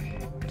jump.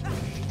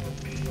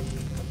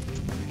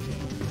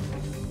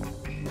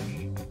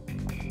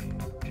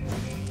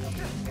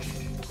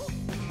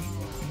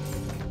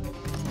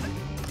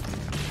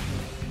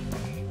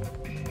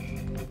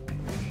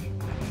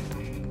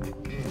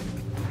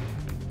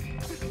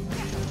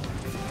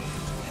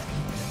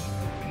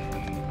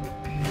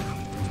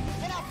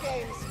 Enough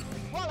games.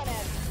 Wall it in.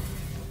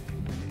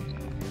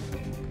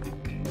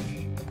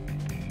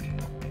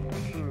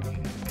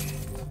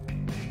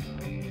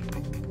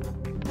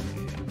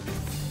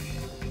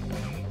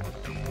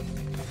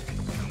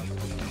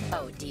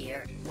 Oh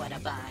dear, what a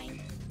bind.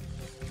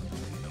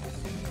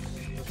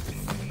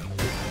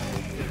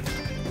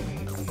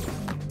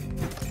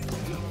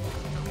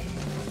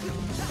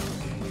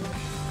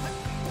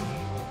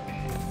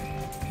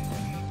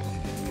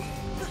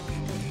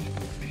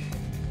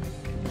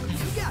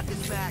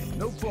 this back.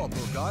 No problem,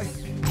 little guy.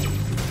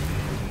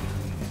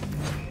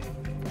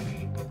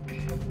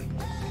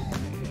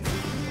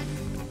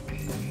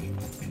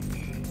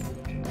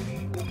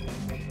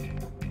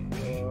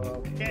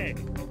 Okay.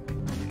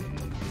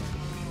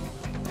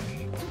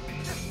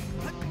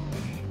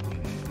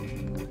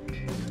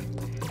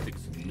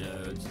 Fix some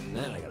nodes, and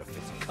then I gotta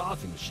fix a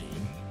coffee machine.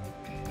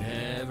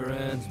 Never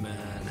ends, man.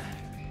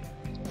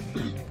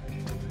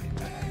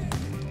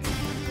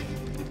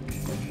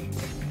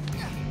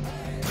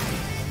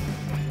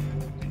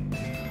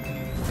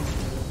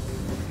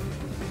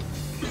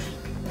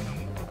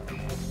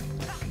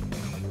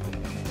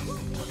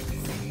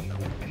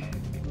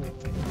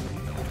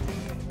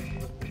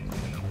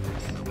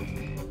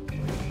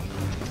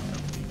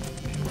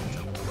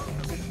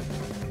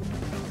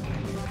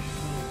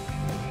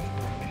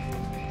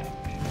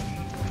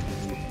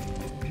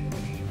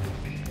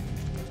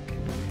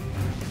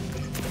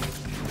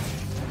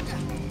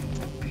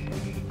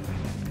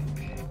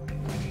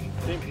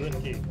 Seems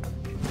risky.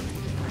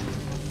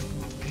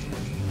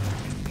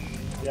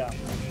 Yeah.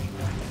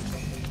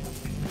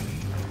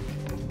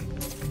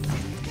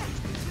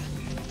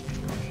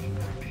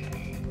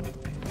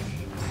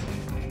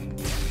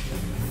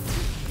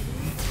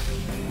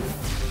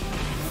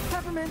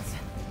 Peppermints,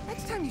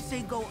 next time you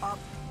say go up,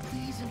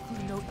 please include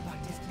a note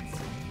about distance.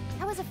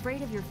 I was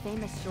afraid of your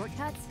famous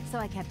shortcuts, so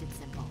I kept it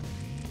simple.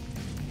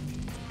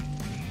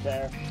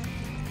 There.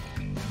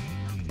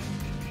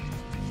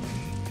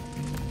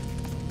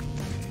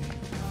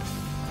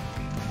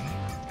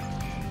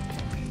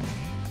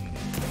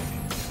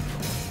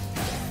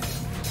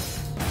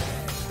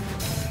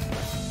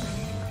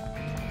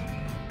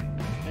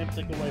 And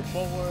take a way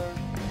forward.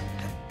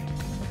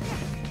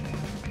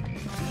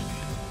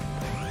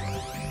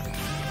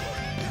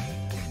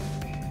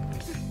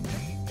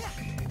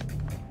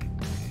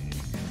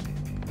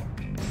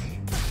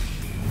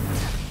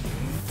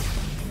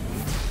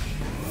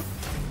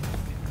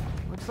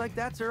 Looks like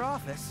that's her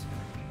office.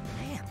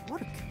 Man,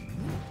 what a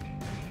commute.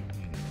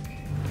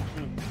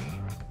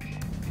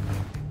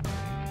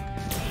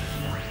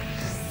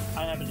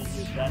 I haven't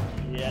used that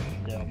yet,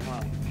 still,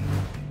 huh?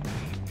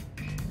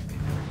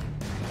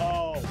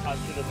 Oh, I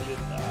should have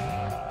used that.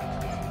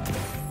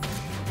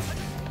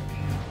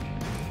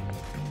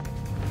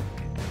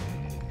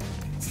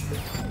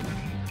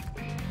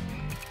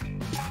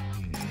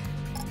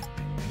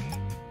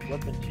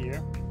 Weapons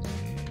here.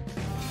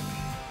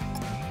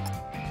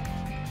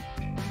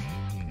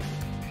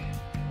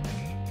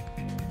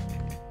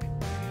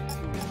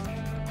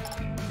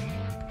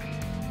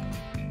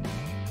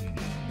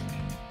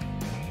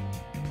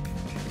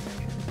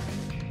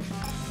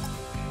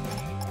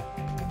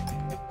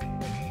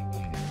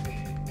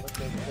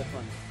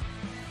 Different.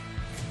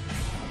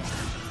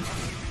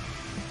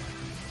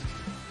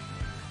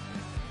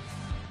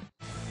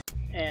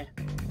 Eh.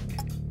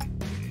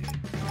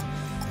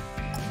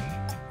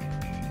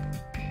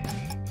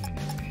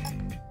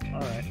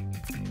 All right.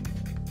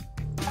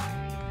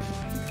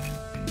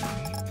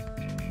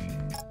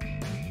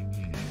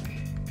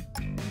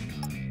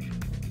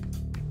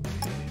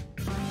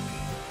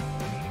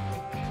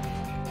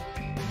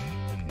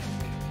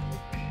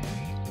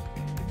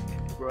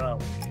 Bro,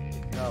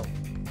 no.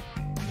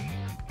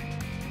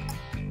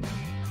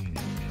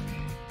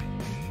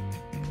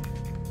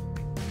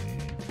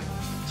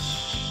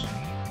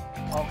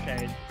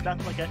 Okay,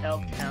 that's like an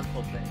L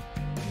cancel thing.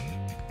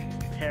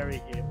 Parry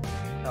him.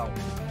 No.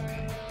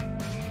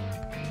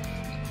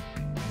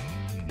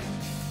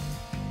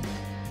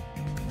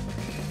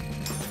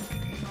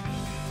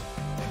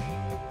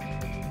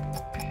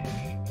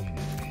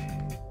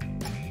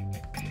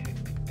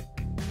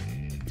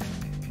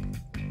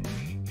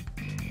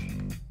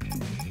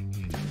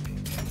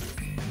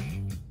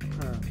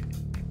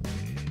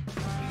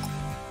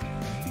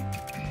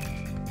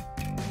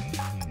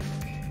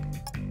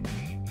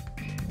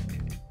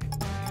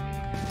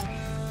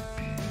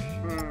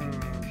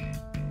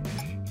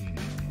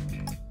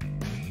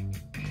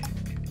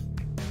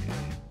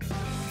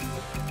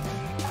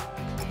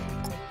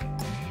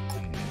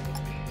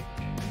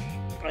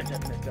 I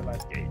just missed the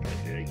last gate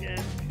right there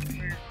again.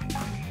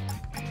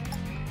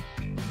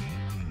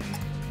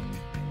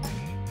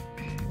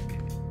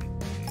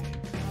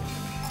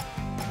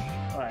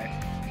 Alright.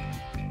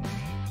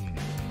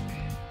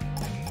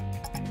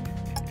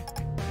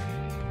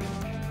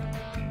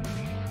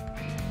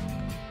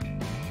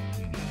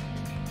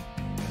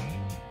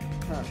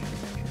 Huh.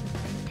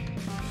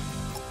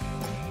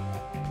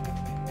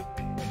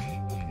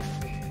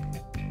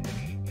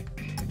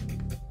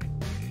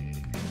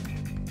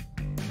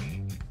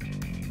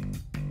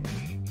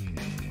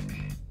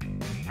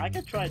 I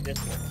could try this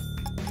one.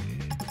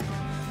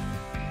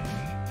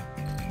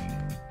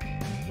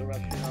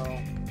 Directional.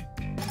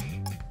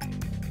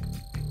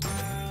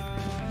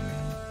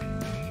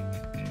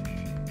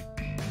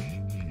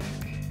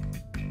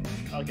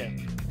 Okay.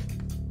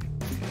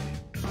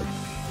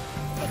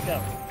 Let's go.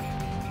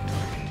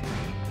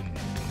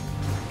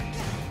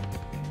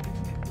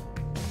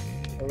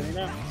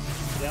 Arena?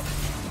 Yep.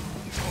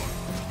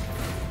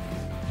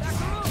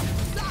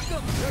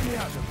 Let me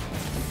out.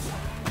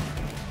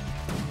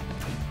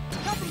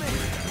 Cover me!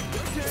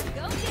 Your turn!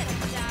 Go get him,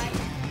 Shy.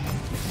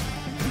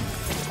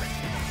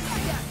 I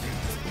got you!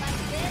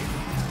 Like this.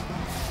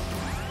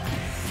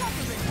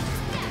 Cover me!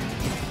 Yeah.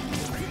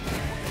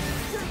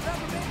 Sure,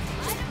 cover me!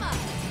 Light him up.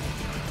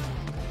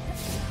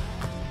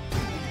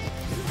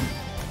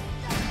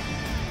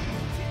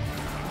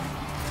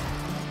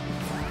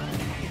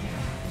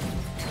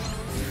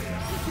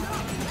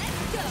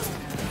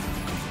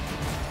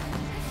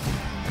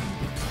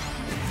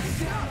 Let's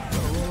go.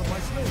 Roll up my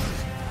sleeves.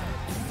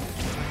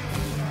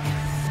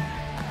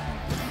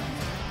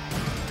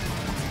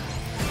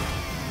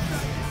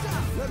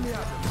 Let me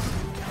out.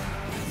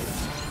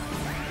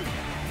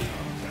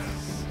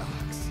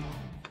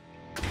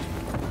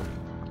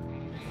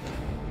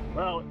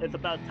 Well, it's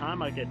about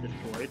time I get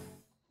destroyed.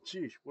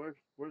 Jeez, where's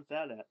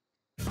that at?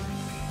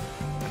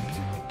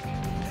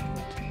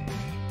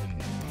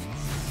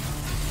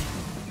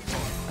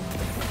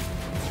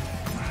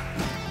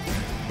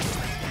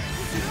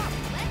 Let's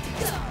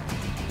go.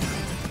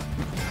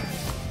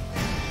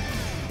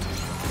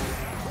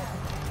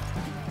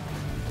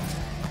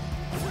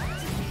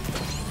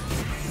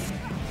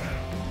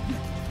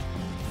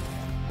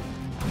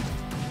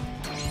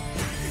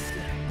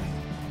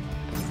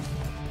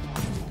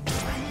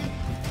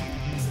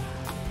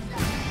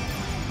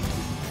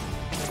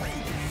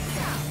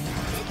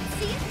 Didn't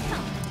see it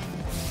coming.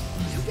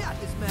 You got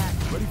this, Matt!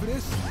 Ready for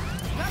this?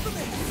 Cover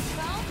me!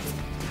 Well,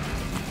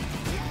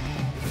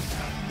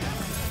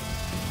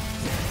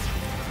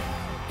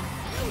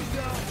 Here we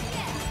go!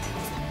 yeah.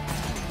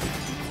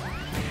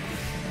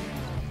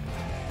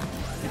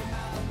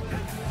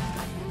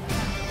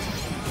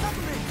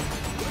 Cover me!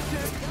 Your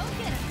turn! Go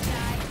get him,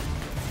 Shy.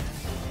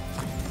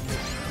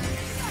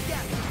 I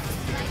got you!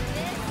 Like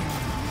this.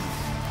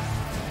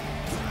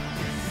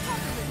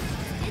 Cover me!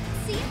 Didn't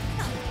see it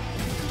coming.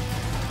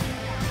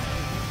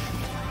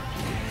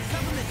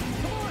 Cover me!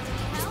 Come on!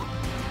 Help?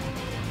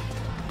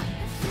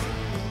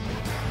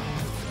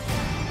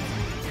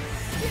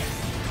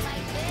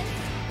 Like this.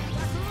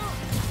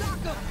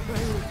 Sock 'em!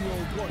 Hey, with the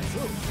old one,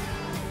 too.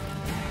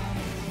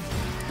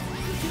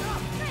 Get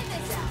up! Try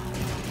this out.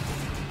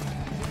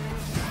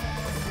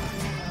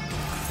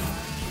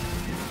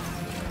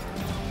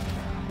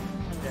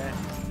 Okay.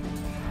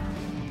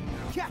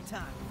 Cat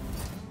time!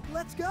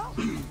 Let's go!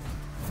 Cover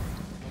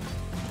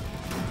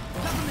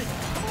me!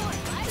 Come on!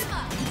 Light him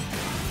up.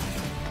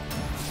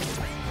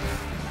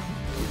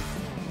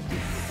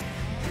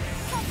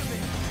 Cover me!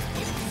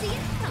 Didn't see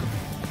it coming.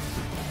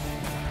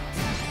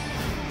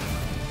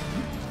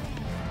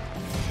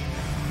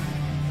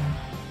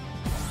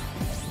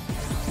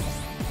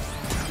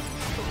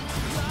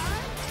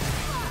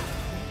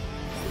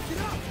 Get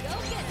up! Go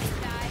get him,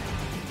 Shy.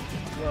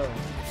 Whoa.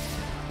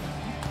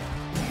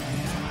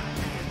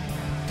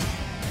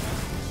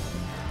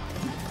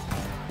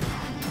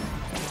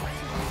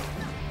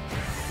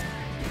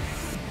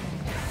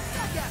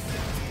 I got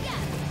you!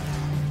 Yeah.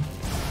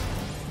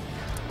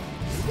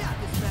 You got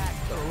this, Mac!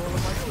 Roll up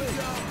my sleeves.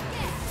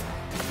 Yeah.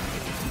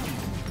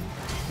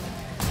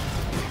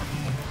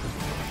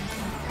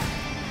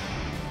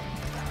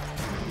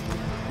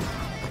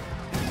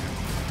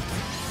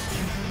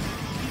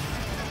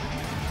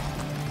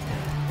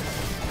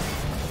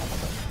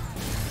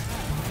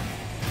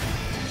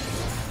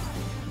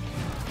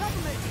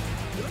 Cover me!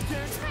 Your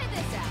turn! Try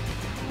this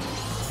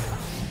out.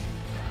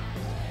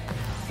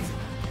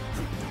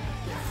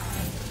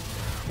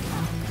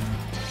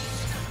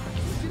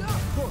 Get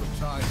up!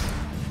 Prototype.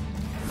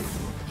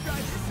 Try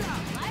this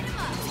out! Light him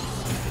up.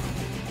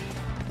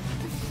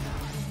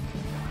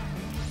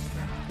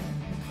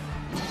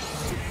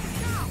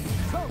 Now!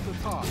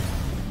 Countertop.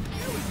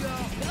 Here we go!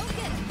 Go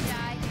get him,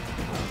 Shy.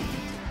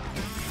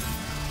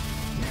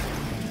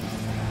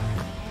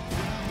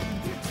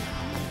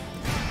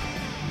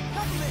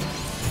 Cover me!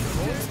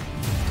 Your turn!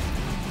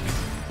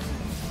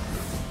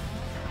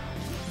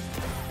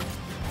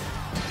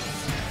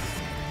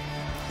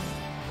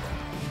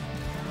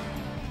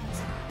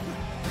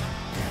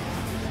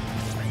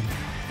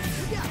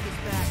 You got this,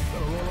 Mac!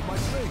 Roll up my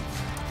sleeves.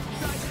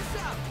 Try this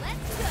out!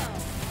 Let's go.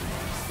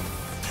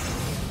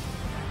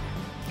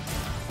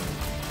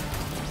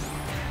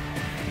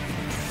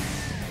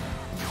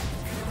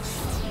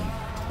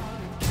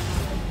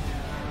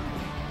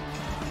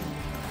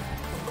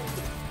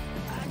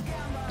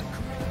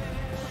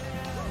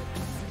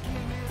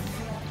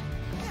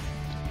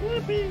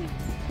 Whoopee!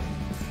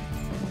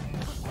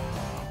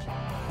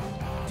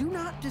 Do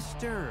not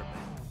disturb.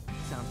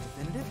 Sounds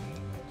definitive.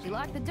 She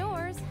locked the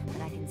doors,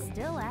 but I can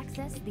still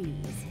access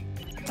these.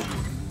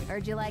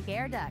 Heard you like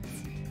air ducts.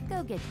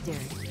 Go get dirty.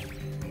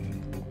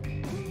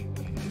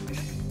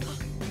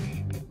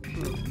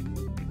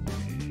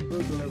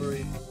 Food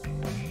delivery.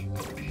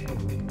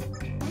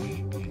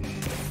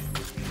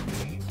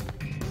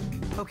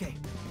 Okay,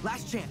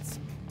 last chance.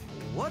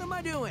 What am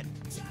I doing?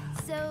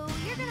 So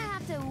you're gonna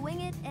have to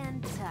wing it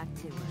and talk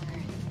to her.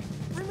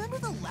 Remember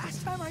the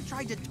last time I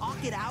tried to talk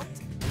it out?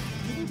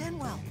 Didn't end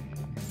well.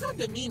 Your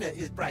demeanor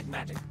is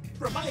pragmatic,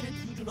 provided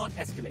you do not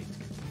escalate.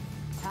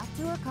 Talk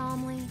to her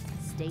calmly,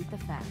 state the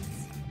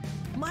facts.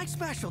 My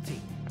specialty.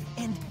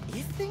 And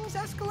if things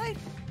escalate,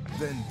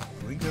 Then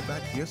bring her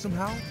back here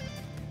somehow?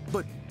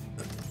 But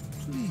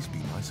please be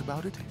nice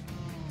about it.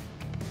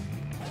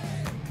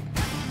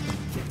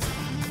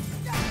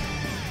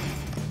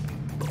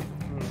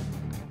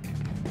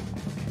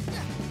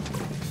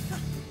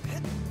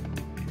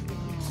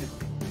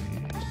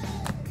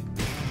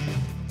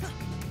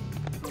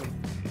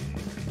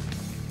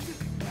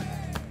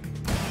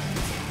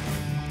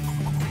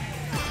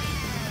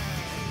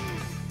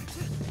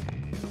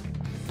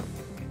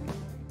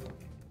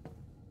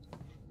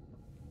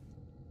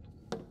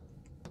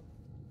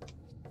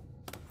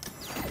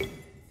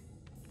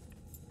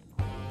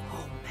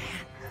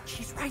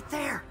 she's right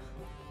there.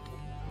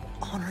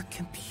 On her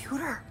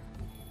computer.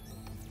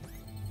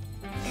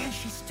 And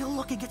she's still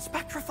looking at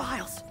Spectra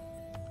files.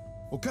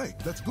 Okay,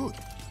 that's good.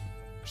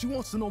 She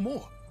wants to know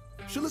more.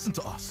 She'll listen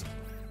to us.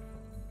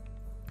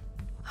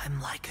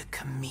 I'm like a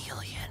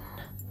chameleon.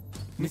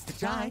 Mr.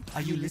 Chai,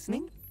 are you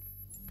listening?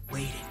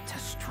 Waiting to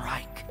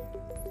strike.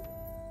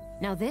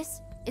 Now this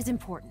is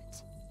important.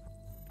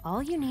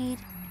 All you need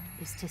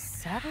is to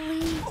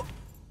subtly...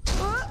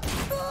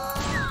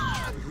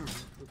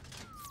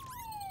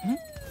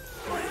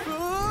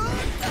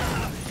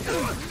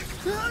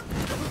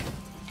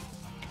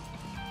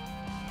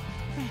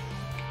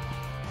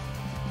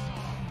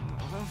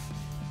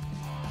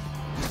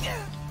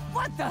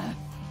 What the?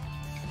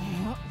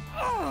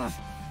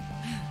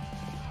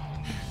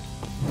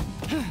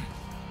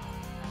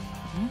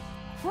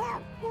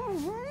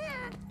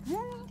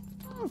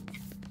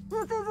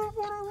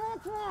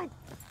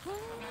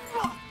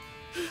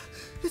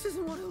 This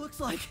isn't what it looks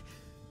like.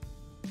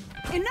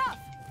 Enough!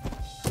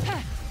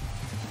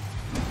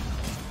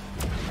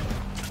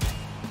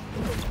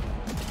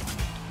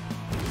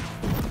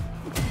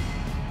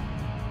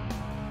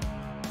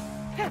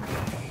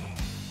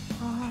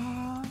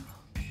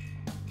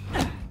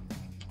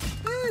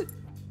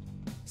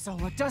 So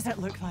what does it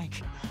look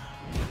like?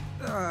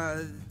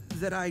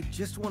 That I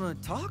just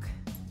want to talk?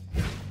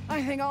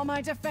 I think all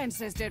my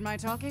defenses did my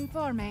talking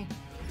for me.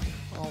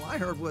 All I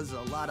heard was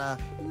a lot of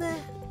meh.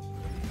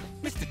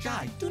 Mr.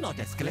 Chai, do not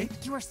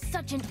escalate. You are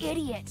such an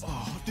idiot.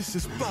 Oh, this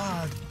is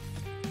bad.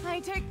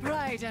 I take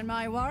pride in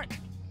my work.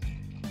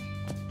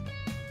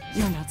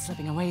 You're not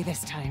slipping away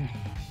this time.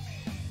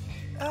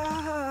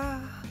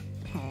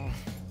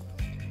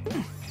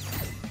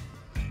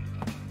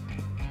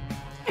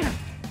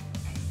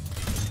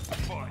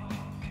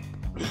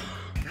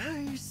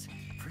 Guys,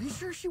 pretty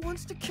sure she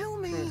wants to kill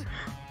me.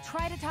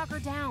 Try to talk her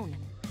down.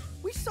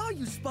 We saw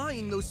you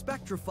spying those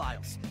Spectra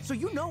files, so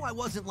you know I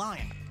wasn't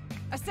lying.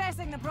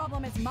 Assessing the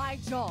problem is my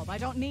job. I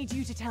don't need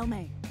you to tell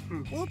me.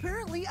 Well,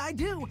 apparently I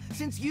do,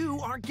 since you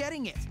aren't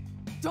getting it.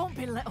 Don't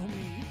belittle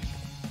me.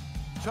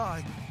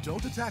 Chai,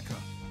 don't attack her.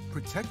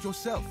 Protect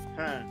yourself.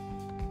 Huh.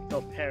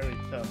 No parry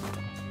stuff.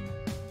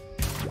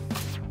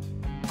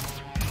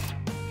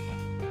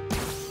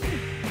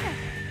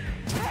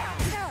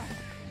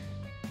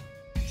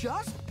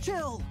 Just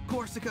chill,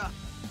 Corsica.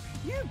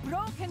 You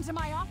broke into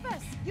my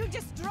office. You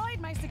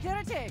destroyed my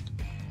security.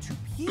 To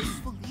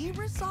peacefully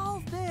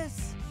resolve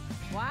this.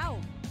 Wow.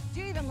 Do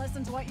you even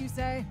listen to what you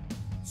say?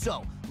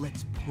 So,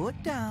 let's put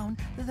down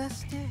the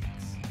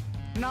sticks.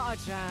 Not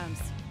a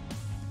chance.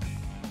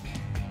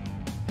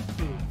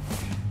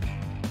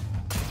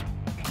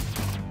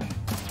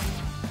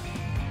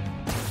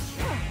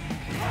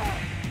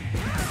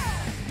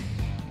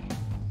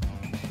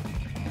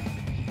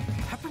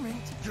 Peppermint,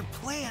 your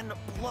plan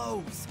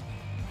blows.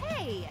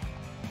 Hey!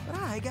 But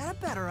I got a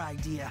better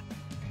idea.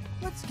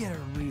 Let's get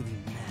her really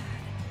mad.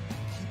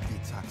 Keep the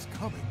attacks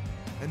coming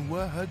and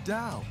wear her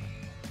down.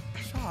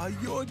 Chai,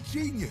 you're a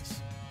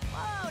genius.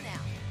 Whoa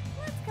now.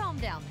 Let's calm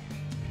down there.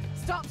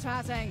 Stop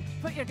chatting.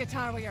 Put your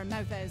guitar where your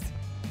mouth is.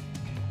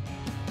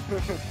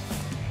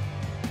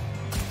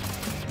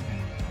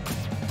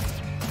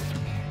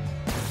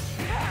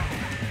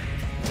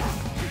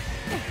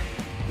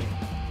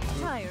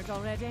 Tired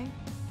already?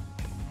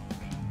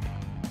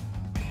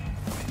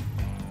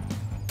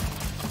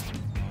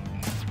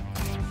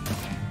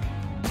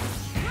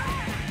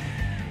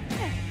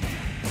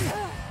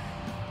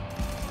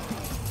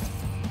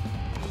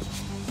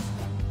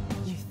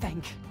 You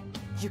think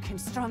you can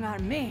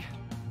strong-arm me?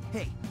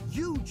 Hey,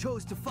 you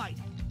chose to fight.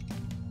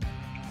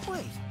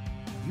 Wait,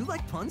 you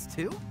like puns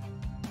too?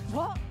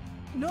 What?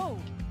 No.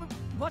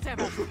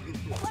 Whatever.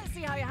 Let's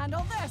see how you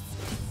handle this.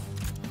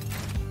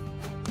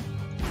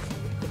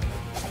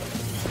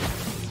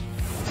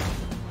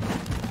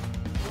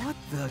 What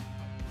the?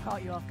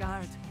 Caught you off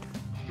guard.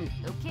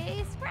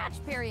 Okay,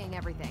 scratch parrying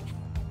everything.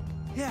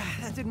 Yeah,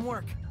 that didn't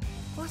work.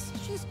 Plus,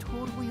 she's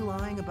totally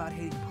lying about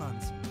hating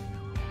puns.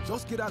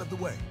 Just get out of the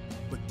way,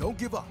 but don't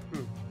give up.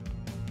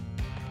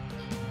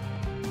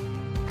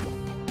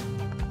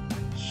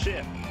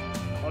 Shit.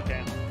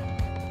 Okay.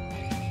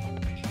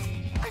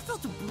 I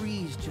felt a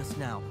breeze just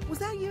now. Was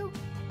that you?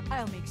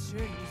 I'll make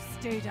sure you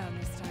stay down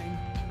this time.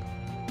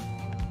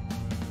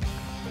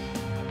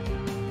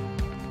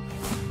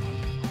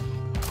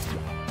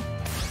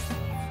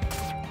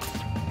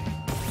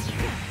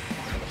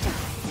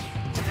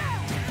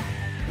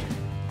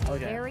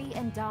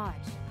 and dodge.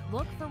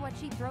 Look for what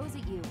she throws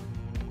at you.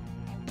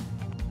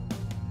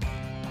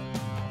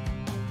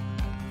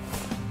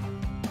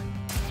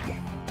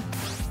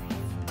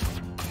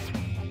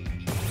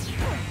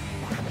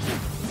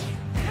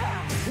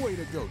 Way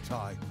to go,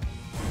 Ty.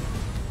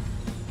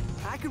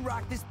 I could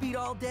rock this beat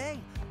all day.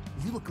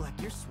 You look like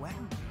you're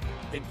sweating.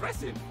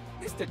 Impressive.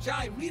 Mr.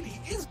 Jai really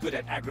is good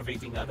at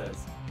aggravating others.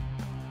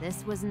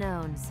 This was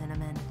known,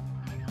 Cinnamon.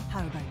 How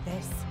about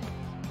this?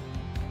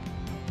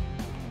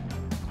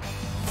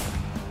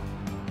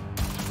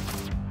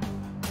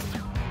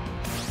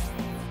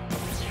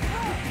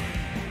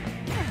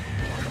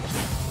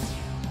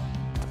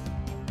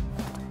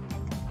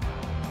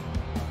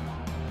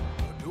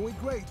 You're doing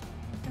great.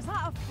 Is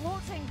that a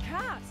floating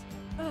cat?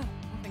 Ugh,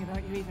 nothing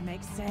about you even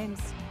makes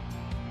sense.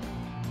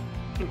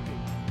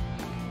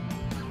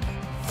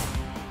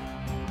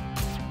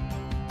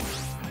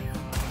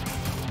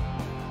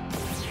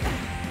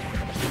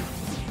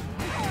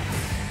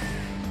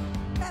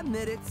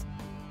 Admit it.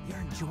 You're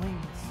enjoying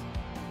this.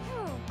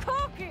 You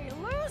cocky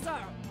loser!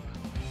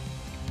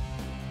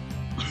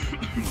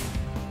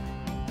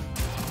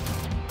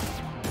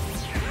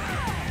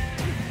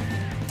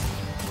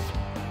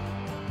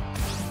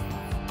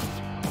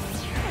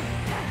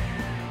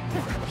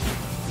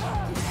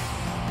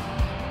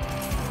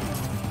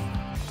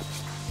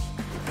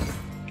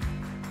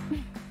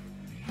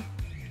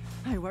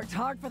 I worked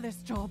hard for this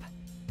job.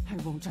 I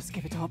won't just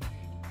give it up.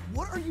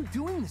 What are you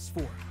doing this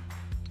for?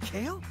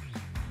 Kale?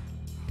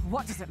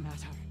 What does it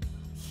matter?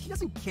 He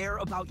doesn't care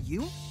about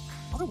you.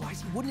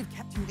 Otherwise, he wouldn't have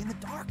kept you in the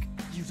dark.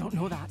 You don't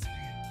know that.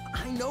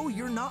 I know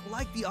you're not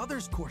like the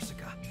others,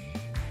 Corsica.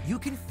 You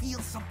can feel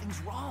something's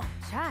wrong.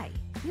 Chai,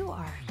 you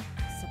are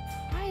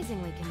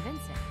surprisingly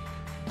convincing.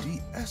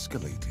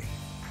 De-escalating.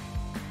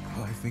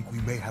 I think we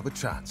may have a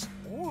chance.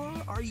 Or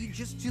are you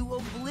just too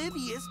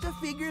oblivious to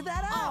figure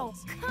that out?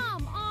 Oh,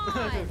 come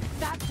on!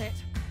 That's it.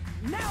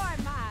 Now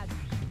I'm mad.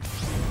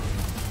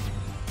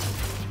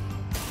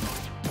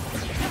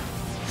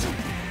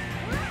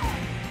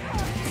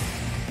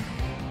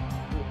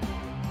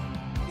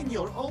 In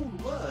your own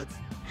words,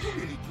 you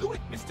really blew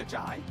it, Mr.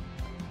 Jai.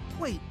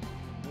 Wait,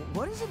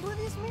 what does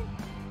oblivious mean?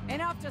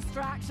 Enough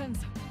distractions.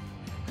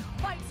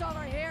 Fight's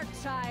over here,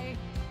 Chai.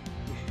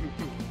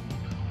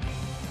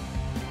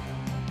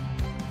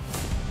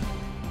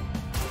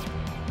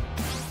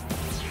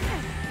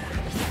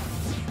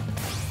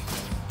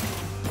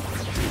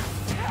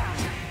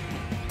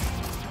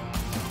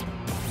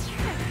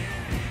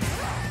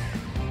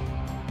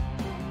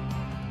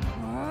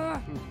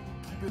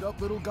 Keep it up,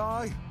 little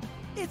guy.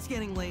 It's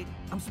getting late.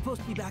 I'm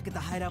supposed to be back at the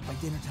hideout by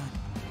dinner time.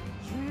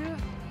 You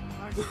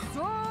are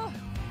so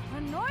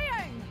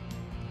annoying!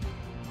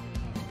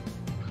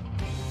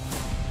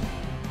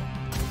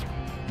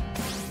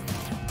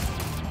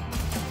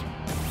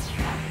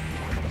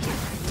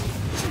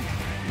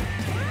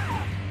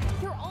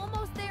 You're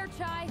almost there,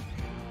 Chai.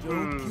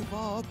 Don't give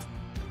up.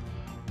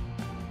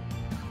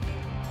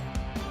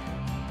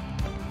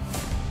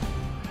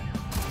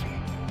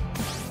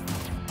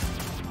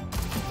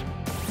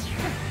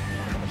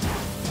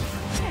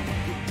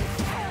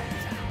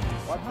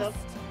 What's up?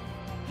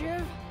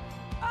 Give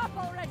up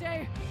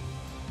already!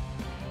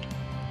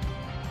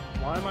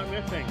 Why am I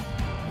missing?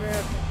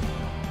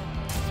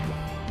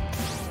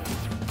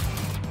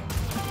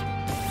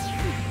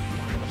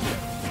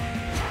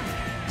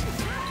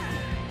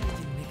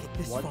 Didn't make it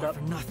this What's far up?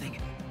 for nothing.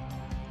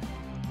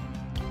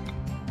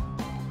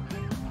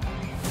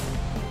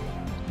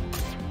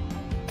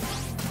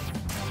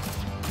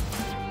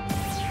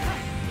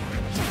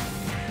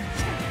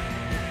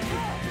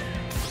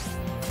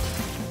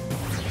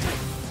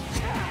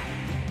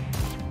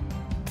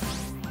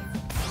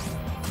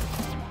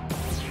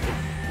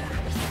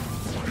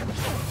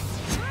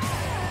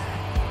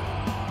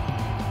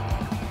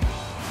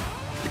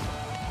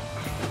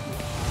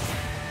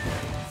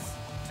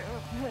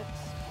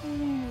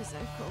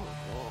 Musical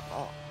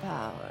robot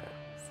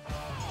powers.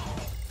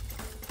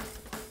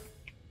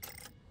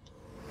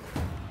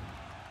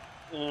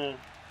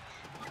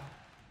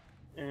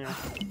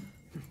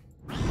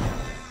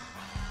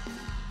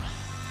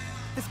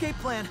 Escape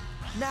plan,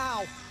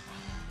 now!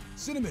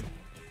 Cinnamon,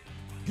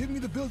 give me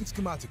the building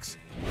schematics.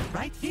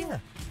 Right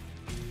here.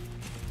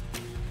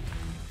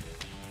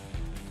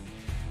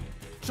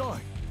 Chai,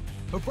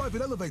 a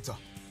private elevator.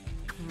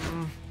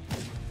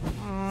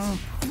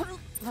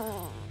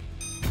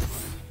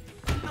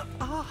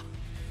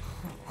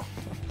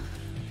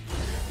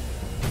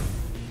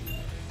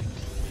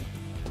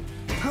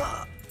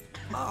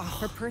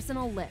 Her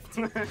personal lift.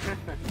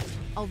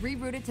 I'll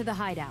reroute it to the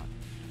hideout.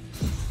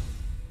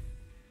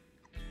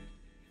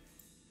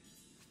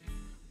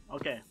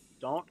 Okay,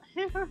 don't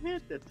hit her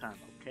head this time,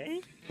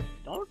 okay?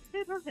 Don't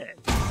hit her head.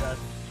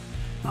 Just,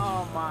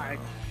 oh my.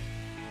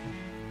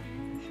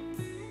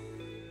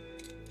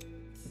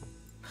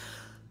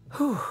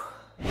 Whew.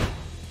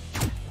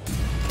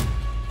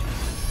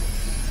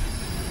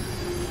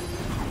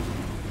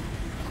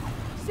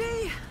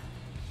 See?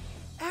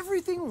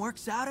 Everything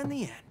works out in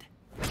the end.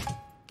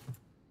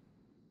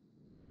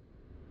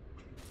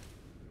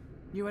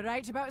 You were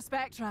right about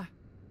Spectra.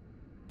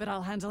 But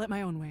I'll handle it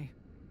my own way.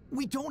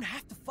 We don't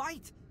have to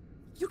fight.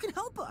 You can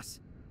help us.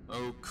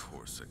 Oh,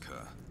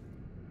 Corsica.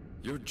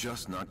 You're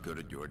just not good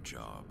at your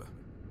job.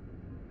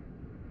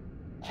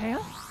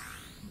 Kale?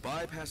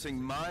 Bypassing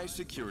my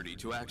security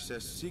to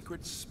access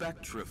secret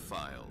Spectra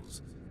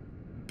files.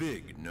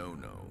 Big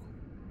no-no.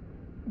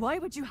 Why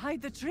would you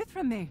hide the truth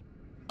from me?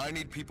 I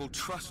need people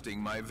trusting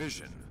my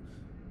vision.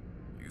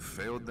 You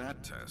failed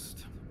that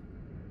test.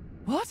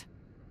 What?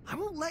 I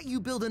won't let you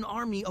build an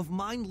army of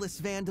mindless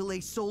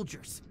Vandalay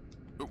soldiers.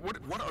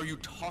 What are you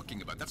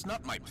talking about? That's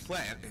not my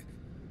plan.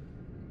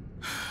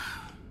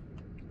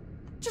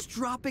 Just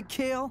drop it,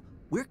 Kale.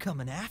 We're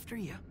coming after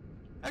you.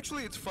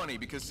 Actually, it's funny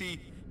because, see,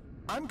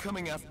 I'm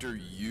coming after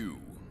you.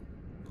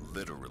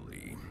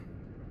 Literally.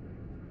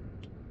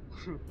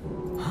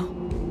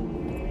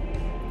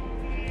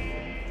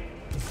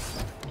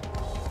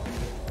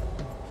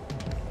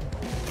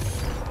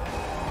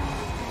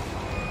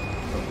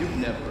 You'd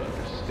never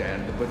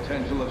understand the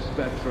potential of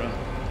Spectra.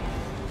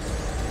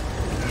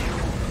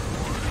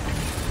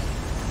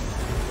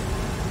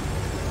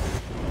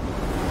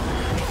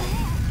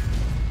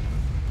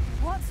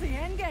 What's the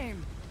endgame?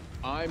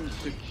 I'm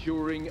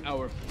securing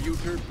our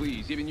future.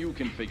 Please, even you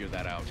can figure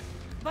that out.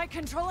 By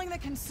controlling the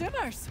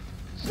consumers.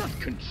 It's not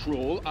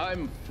control,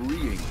 I'm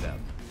freeing them.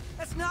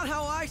 That's not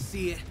how I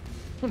see it.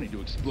 I don't need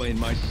to explain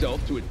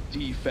myself to a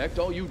defect.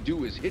 All you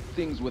do is hit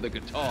things with a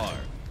guitar.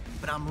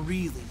 But I'm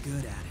really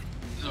good at it.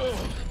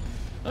 Ugh.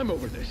 I'm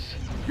over this.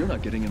 You're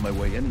not getting in my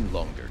way any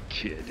longer,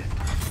 kid.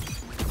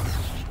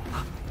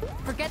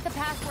 Forget the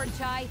password,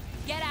 Chai.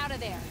 Get out of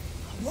there.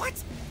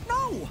 What?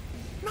 No!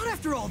 Not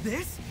after all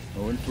this!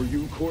 Oh, and for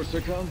you,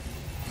 Corsica,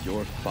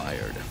 you're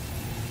fired.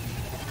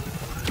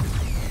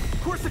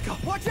 Corsica,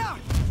 watch out!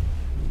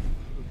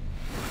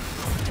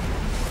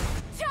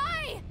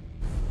 Chai!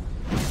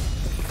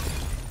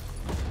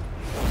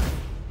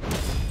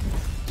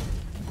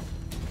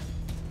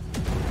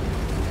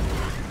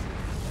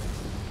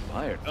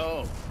 Fired?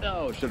 Oh,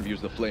 no, should have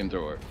used the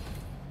flamethrower.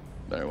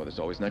 Alright, well, there's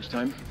always next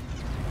time.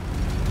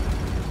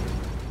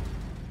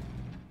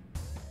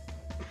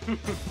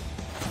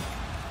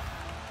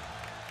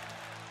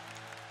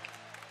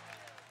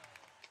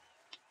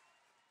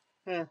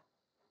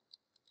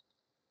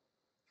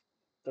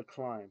 The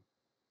climb.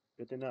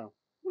 Good to know.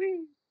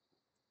 Whee!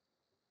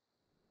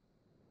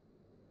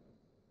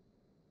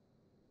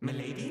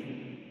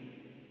 Milady?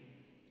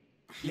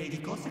 Lady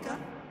Corsica?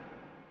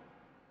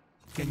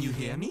 Can you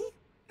hear me?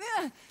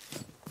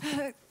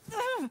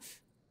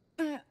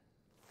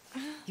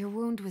 Your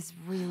wound was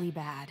really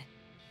bad.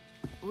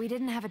 We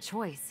didn't have a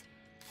choice.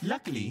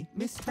 Luckily,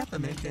 Miss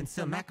Peppermint and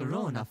Sir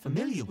Macaron are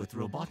familiar with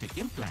robotic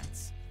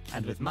implants.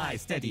 And with my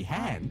steady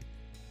hand...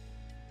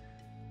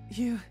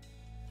 You...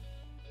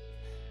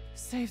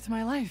 saved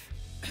my life.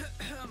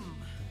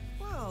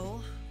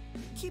 Well,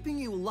 keeping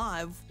you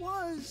alive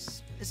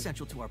was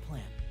essential to our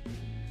plan.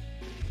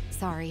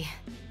 Sorry.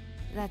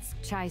 That's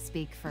Chai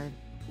speak for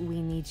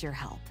we need your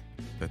help.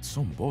 That's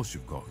some boss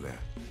you've got there.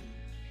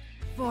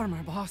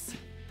 Former boss.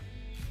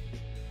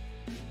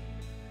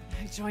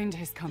 I joined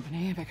his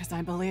company because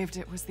I believed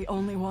it was the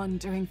only one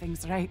doing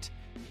things right.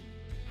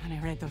 And I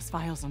read those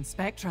files on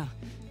Spectra.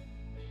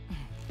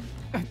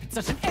 I've been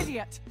such an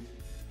idiot!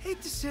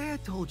 Hate to say I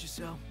told you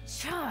so.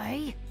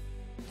 Chai!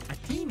 A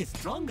team is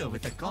stronger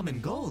with a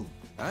common goal.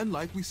 And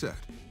like we said,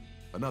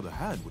 another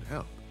hand would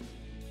help.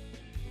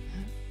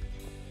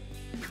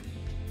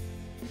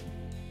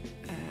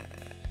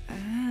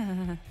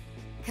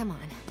 Come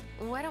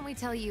on. Why don't we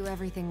tell you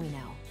everything we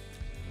know?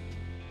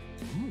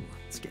 Ooh,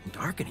 it's getting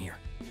dark in here.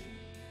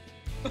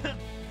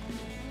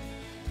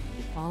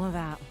 All of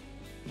that,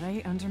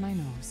 right under my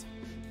nose.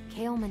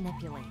 Kale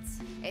manipulates.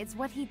 It's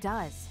what he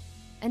does.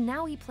 And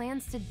now he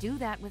plans to do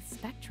that with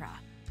Spectra.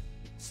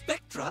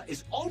 Spectra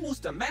is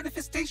almost a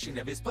manifestation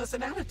of his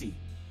personality.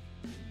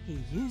 He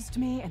used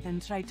me and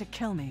then tried to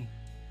kill me.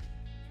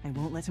 I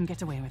won't let him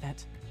get away with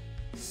it.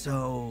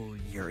 So,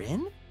 you're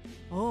in?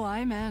 Oh,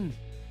 I'm in.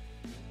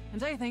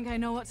 And I think I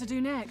know what to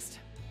do next.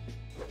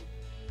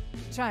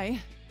 Chai,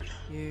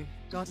 you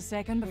got a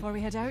second before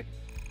we head out?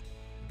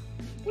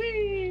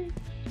 Whee!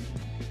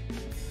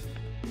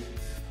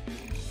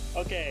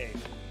 Okay.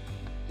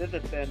 This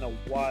has been a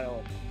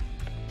while.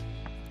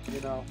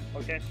 You know,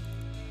 okay?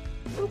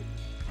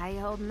 How you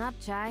holding up,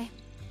 Chai?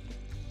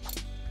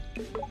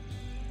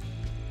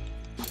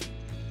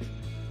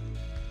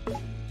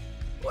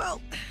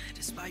 Well,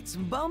 despite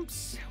some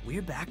bumps,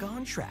 we're back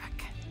on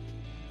track.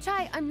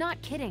 Chai, I'm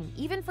not kidding.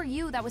 Even for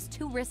you, that was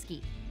too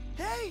risky.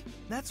 Hey,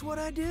 that's what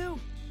I do.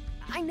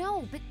 I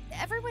know, but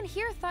everyone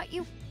here thought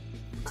you...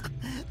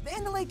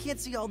 Vandalay can't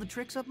see all the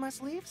tricks up my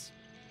sleeves.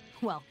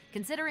 Well,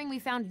 considering we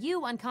found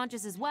you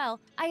unconscious as well,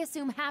 I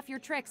assume half your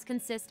tricks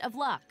consist of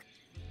luck.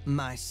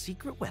 My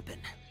secret weapon.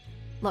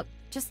 Look,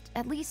 just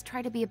at least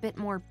try to be a bit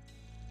more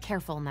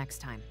careful next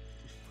time.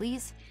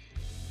 Please?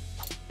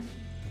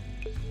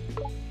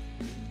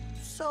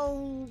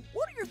 So,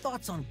 what are your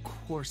thoughts on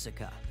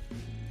Corsica?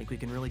 Think we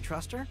can really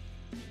trust her?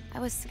 I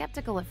was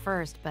skeptical at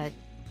first, but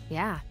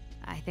yeah,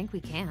 I think we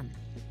can.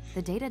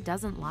 The data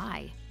doesn't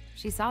lie.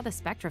 She saw the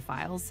Spectra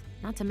files,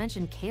 not to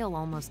mention Kale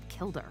almost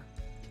killed her.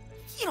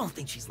 You don't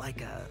think she's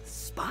like a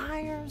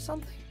spy or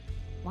something?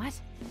 What?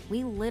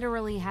 We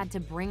literally had to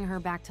bring her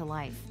back to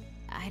life.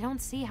 I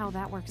don't see how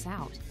that works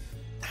out.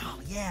 Oh,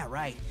 yeah,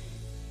 right.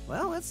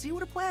 Well, let's see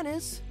what her plan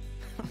is.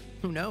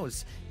 Who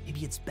knows?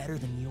 Maybe it's better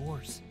than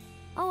yours.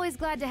 Always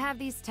glad to have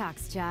these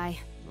talks, Jai.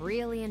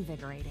 Really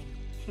invigorating.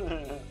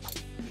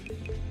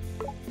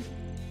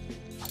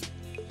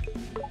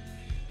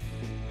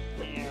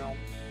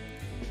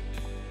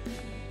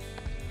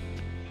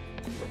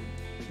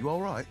 You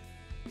all right?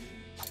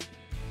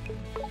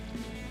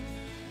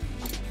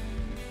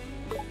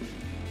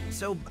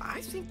 So,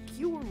 I think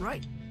you were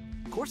right.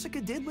 Corsica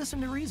did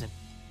listen to reason.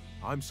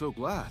 I'm so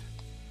glad.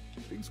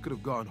 Things could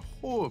have gone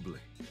horribly.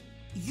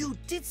 You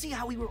did see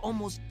how we were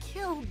almost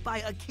killed by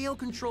a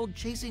Kale-controlled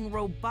chasing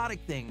robotic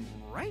thing,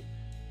 right?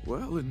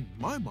 Well, in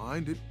my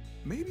mind, it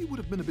maybe would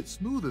have been a bit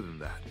smoother than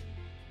that.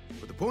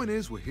 But the point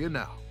is, we're here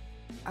now.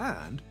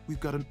 And we've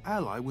got an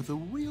ally with a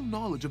real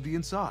knowledge of the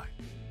inside.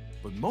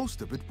 But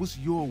most of it was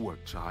your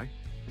work, Chai.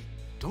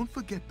 Don't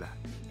forget that.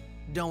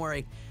 Don't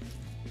worry,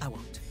 I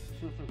won't.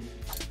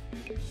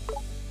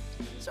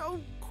 So,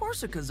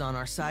 Corsica's on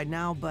our side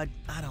now, but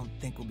I don't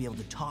think we'll be able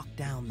to talk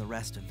down the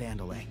rest of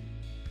Vandalay.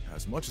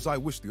 As much as I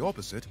wish the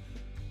opposite,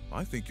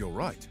 I think you're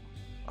right.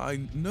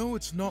 I know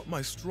it's not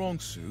my strong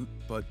suit,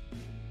 but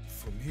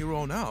from here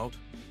on out,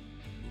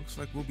 looks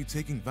like we'll be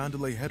taking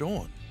Vandalay head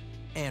on.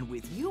 And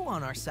with you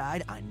on our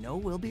side, I know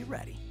we'll be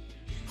ready.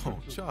 Oh,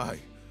 Chai,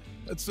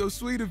 that's so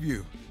sweet of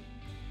you.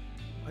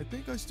 I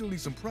think I still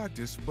need some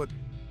practice, but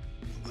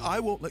I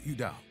won't let you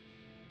down.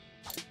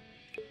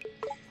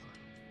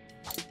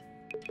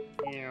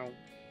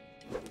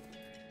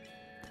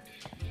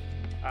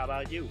 How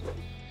about you?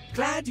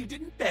 Glad you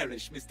didn't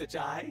perish, Mr.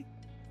 Chai.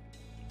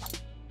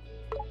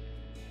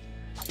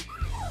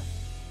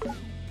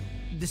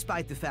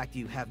 Despite the fact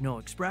you have no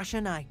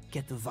expression, I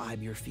get the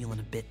vibe you're feeling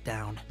a bit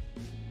down.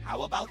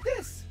 How about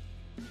this?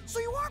 So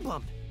you are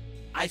bummed?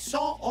 I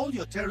saw all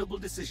your terrible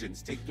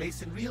decisions take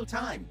place in real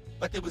time,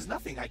 but there was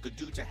nothing I could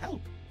do to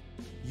help.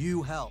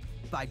 You help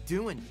by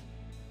doing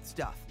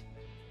stuff.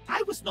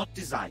 I was not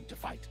designed to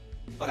fight,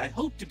 but I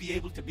hope to be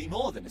able to be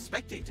more than a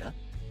spectator.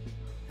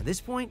 At this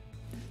point,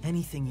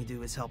 anything you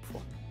do is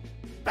helpful.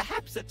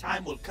 Perhaps a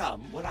time will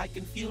come where I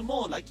can feel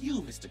more like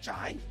you, Mr.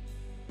 Chai.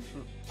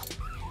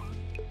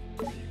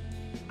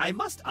 I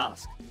must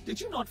ask,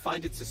 did you not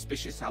find it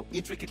suspicious how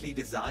intricately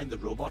designed the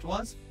robot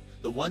was?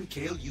 The one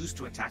Kale used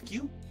to attack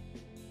you?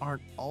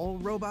 Aren't all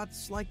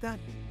robots like that?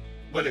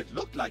 Well, it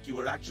looked like you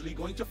were actually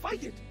going to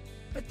fight it.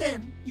 But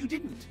then, you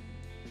didn't.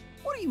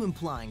 What are you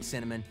implying,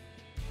 Cinnamon?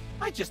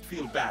 I just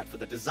feel bad for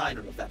the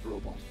designer of that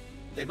robot.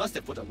 They must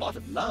have put a lot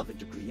of love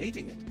into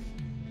creating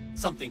it.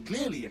 Something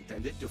clearly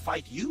intended to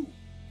fight you.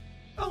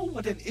 Oh,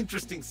 what an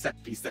interesting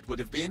set piece that would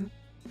have been.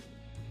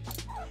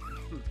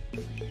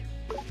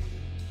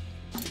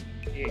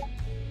 Yeah.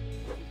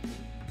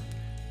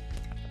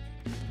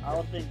 I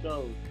don't think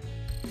those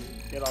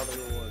get all the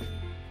rewards.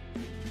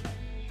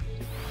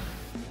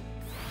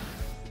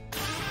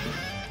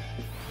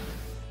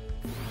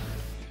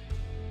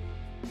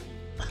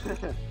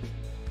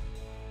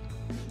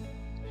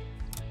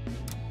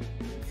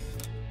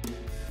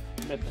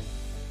 Missing.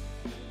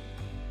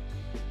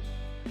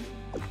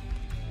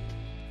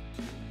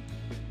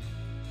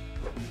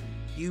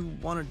 You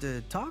wanted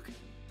to talk?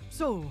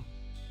 So,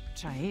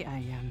 Chai,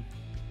 I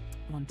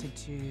wanted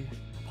to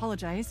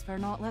apologize for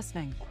not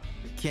listening.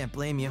 Can't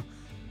blame you.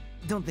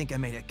 Don't think I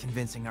made a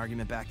convincing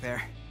argument back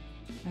there.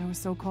 I was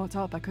so caught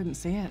up I couldn't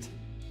see it.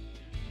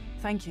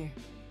 Thank you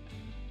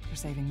for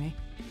saving me.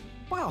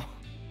 Wow,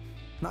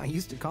 not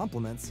used to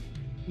compliments.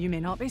 You may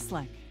not be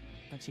slick,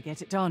 but you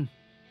get it done.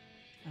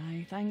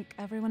 I think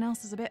everyone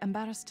else is a bit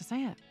embarrassed to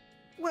say it.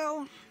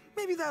 Well,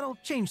 maybe that'll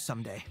change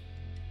someday.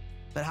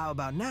 But how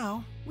about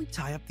now, we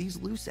tie up these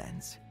loose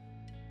ends?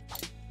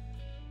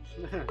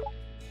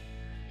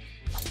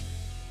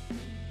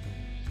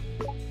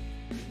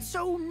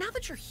 So, now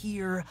that you're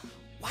here,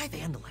 why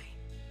Vandalay?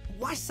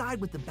 Why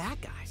side with the bad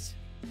guys?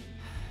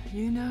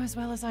 You know as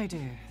well as I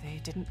do,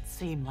 they didn't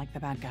seem like the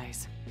bad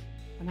guys.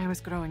 When I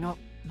was growing up,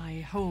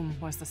 my home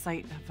was the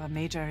site of a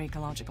major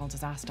ecological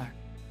disaster.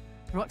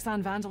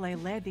 Roxanne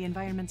Vandalay led the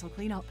environmental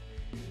cleanup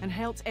and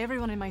helped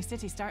everyone in my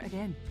city start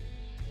again.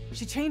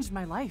 She changed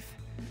my life.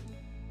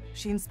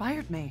 She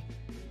inspired me.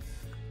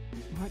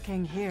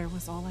 Working here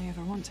was all I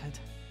ever wanted.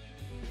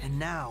 And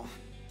now,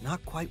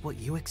 not quite what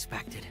you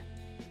expected.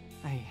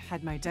 I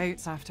had my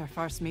doubts after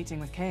first meeting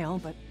with Kale,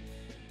 but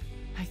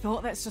I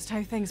thought that's just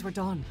how things were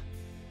done.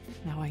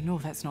 Now I know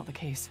that's not the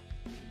case.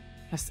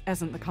 This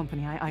isn't the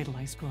company I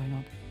idolized growing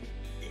up.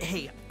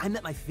 Hey, I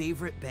met my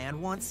favorite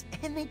band once,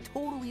 and they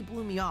totally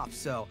blew me off,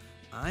 so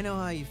I know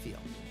how you feel.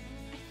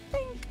 I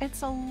think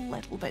it's a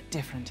little bit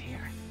different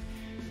here.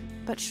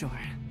 But sure,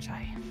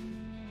 Chai.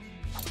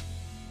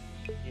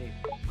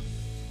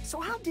 So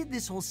how did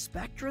this whole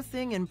Spectra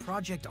thing and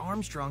Project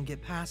Armstrong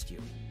get past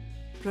you?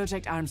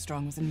 Project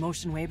Armstrong was in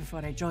motion way before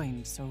I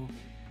joined, so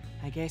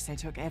I guess I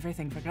took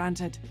everything for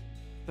granted.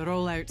 The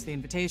rollouts, the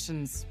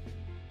invitations.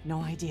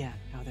 No idea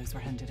how those were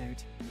handed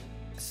out.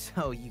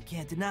 So you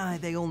can't deny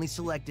they only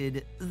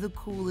selected the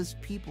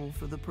coolest people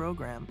for the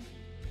program.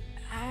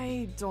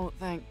 I don't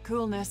think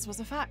coolness was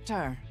a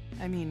factor.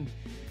 I mean,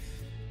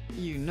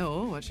 you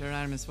know what your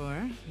arm is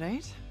for,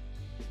 right?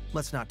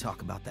 Let's not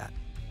talk about that.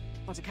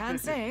 But I can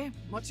say,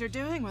 what you're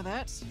doing with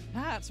it,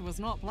 that was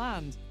not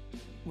planned.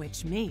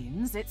 Which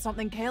means it's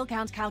something Kale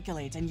can't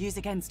calculate and use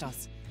against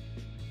us.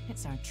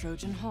 It's our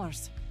Trojan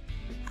horse.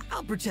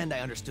 I'll pretend I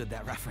understood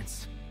that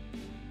reference.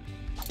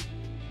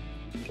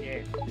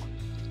 Yeah.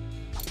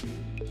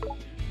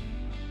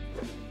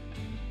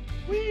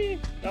 Whee!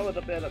 That was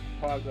a bit of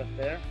progress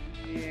there.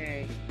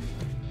 Yay.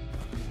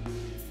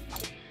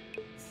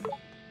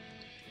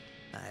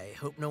 I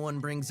hope no one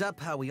brings up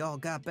how we all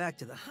got back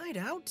to the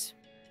hideout.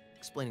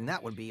 Explaining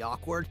that would be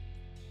awkward.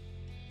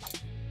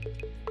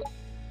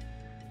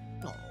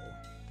 Oh,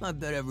 I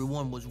bet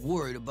everyone was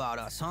worried about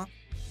us, huh?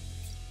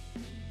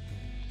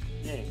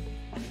 Yay.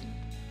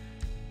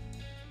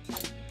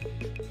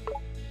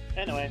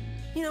 Anyway.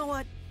 You know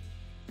what?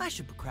 I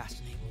should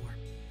procrastinate more.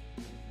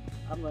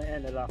 I'm gonna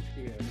end it off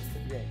here.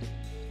 Yay.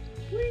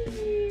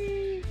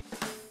 Whee!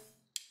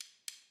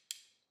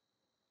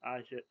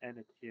 I should end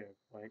it here,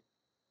 right?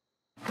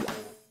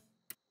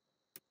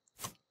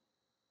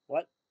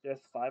 What? There's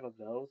 5 of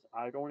those?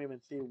 I don't even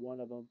see one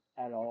of them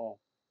at all.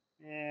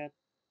 Man.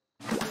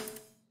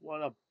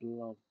 What a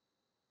blump.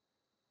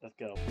 Let's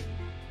go.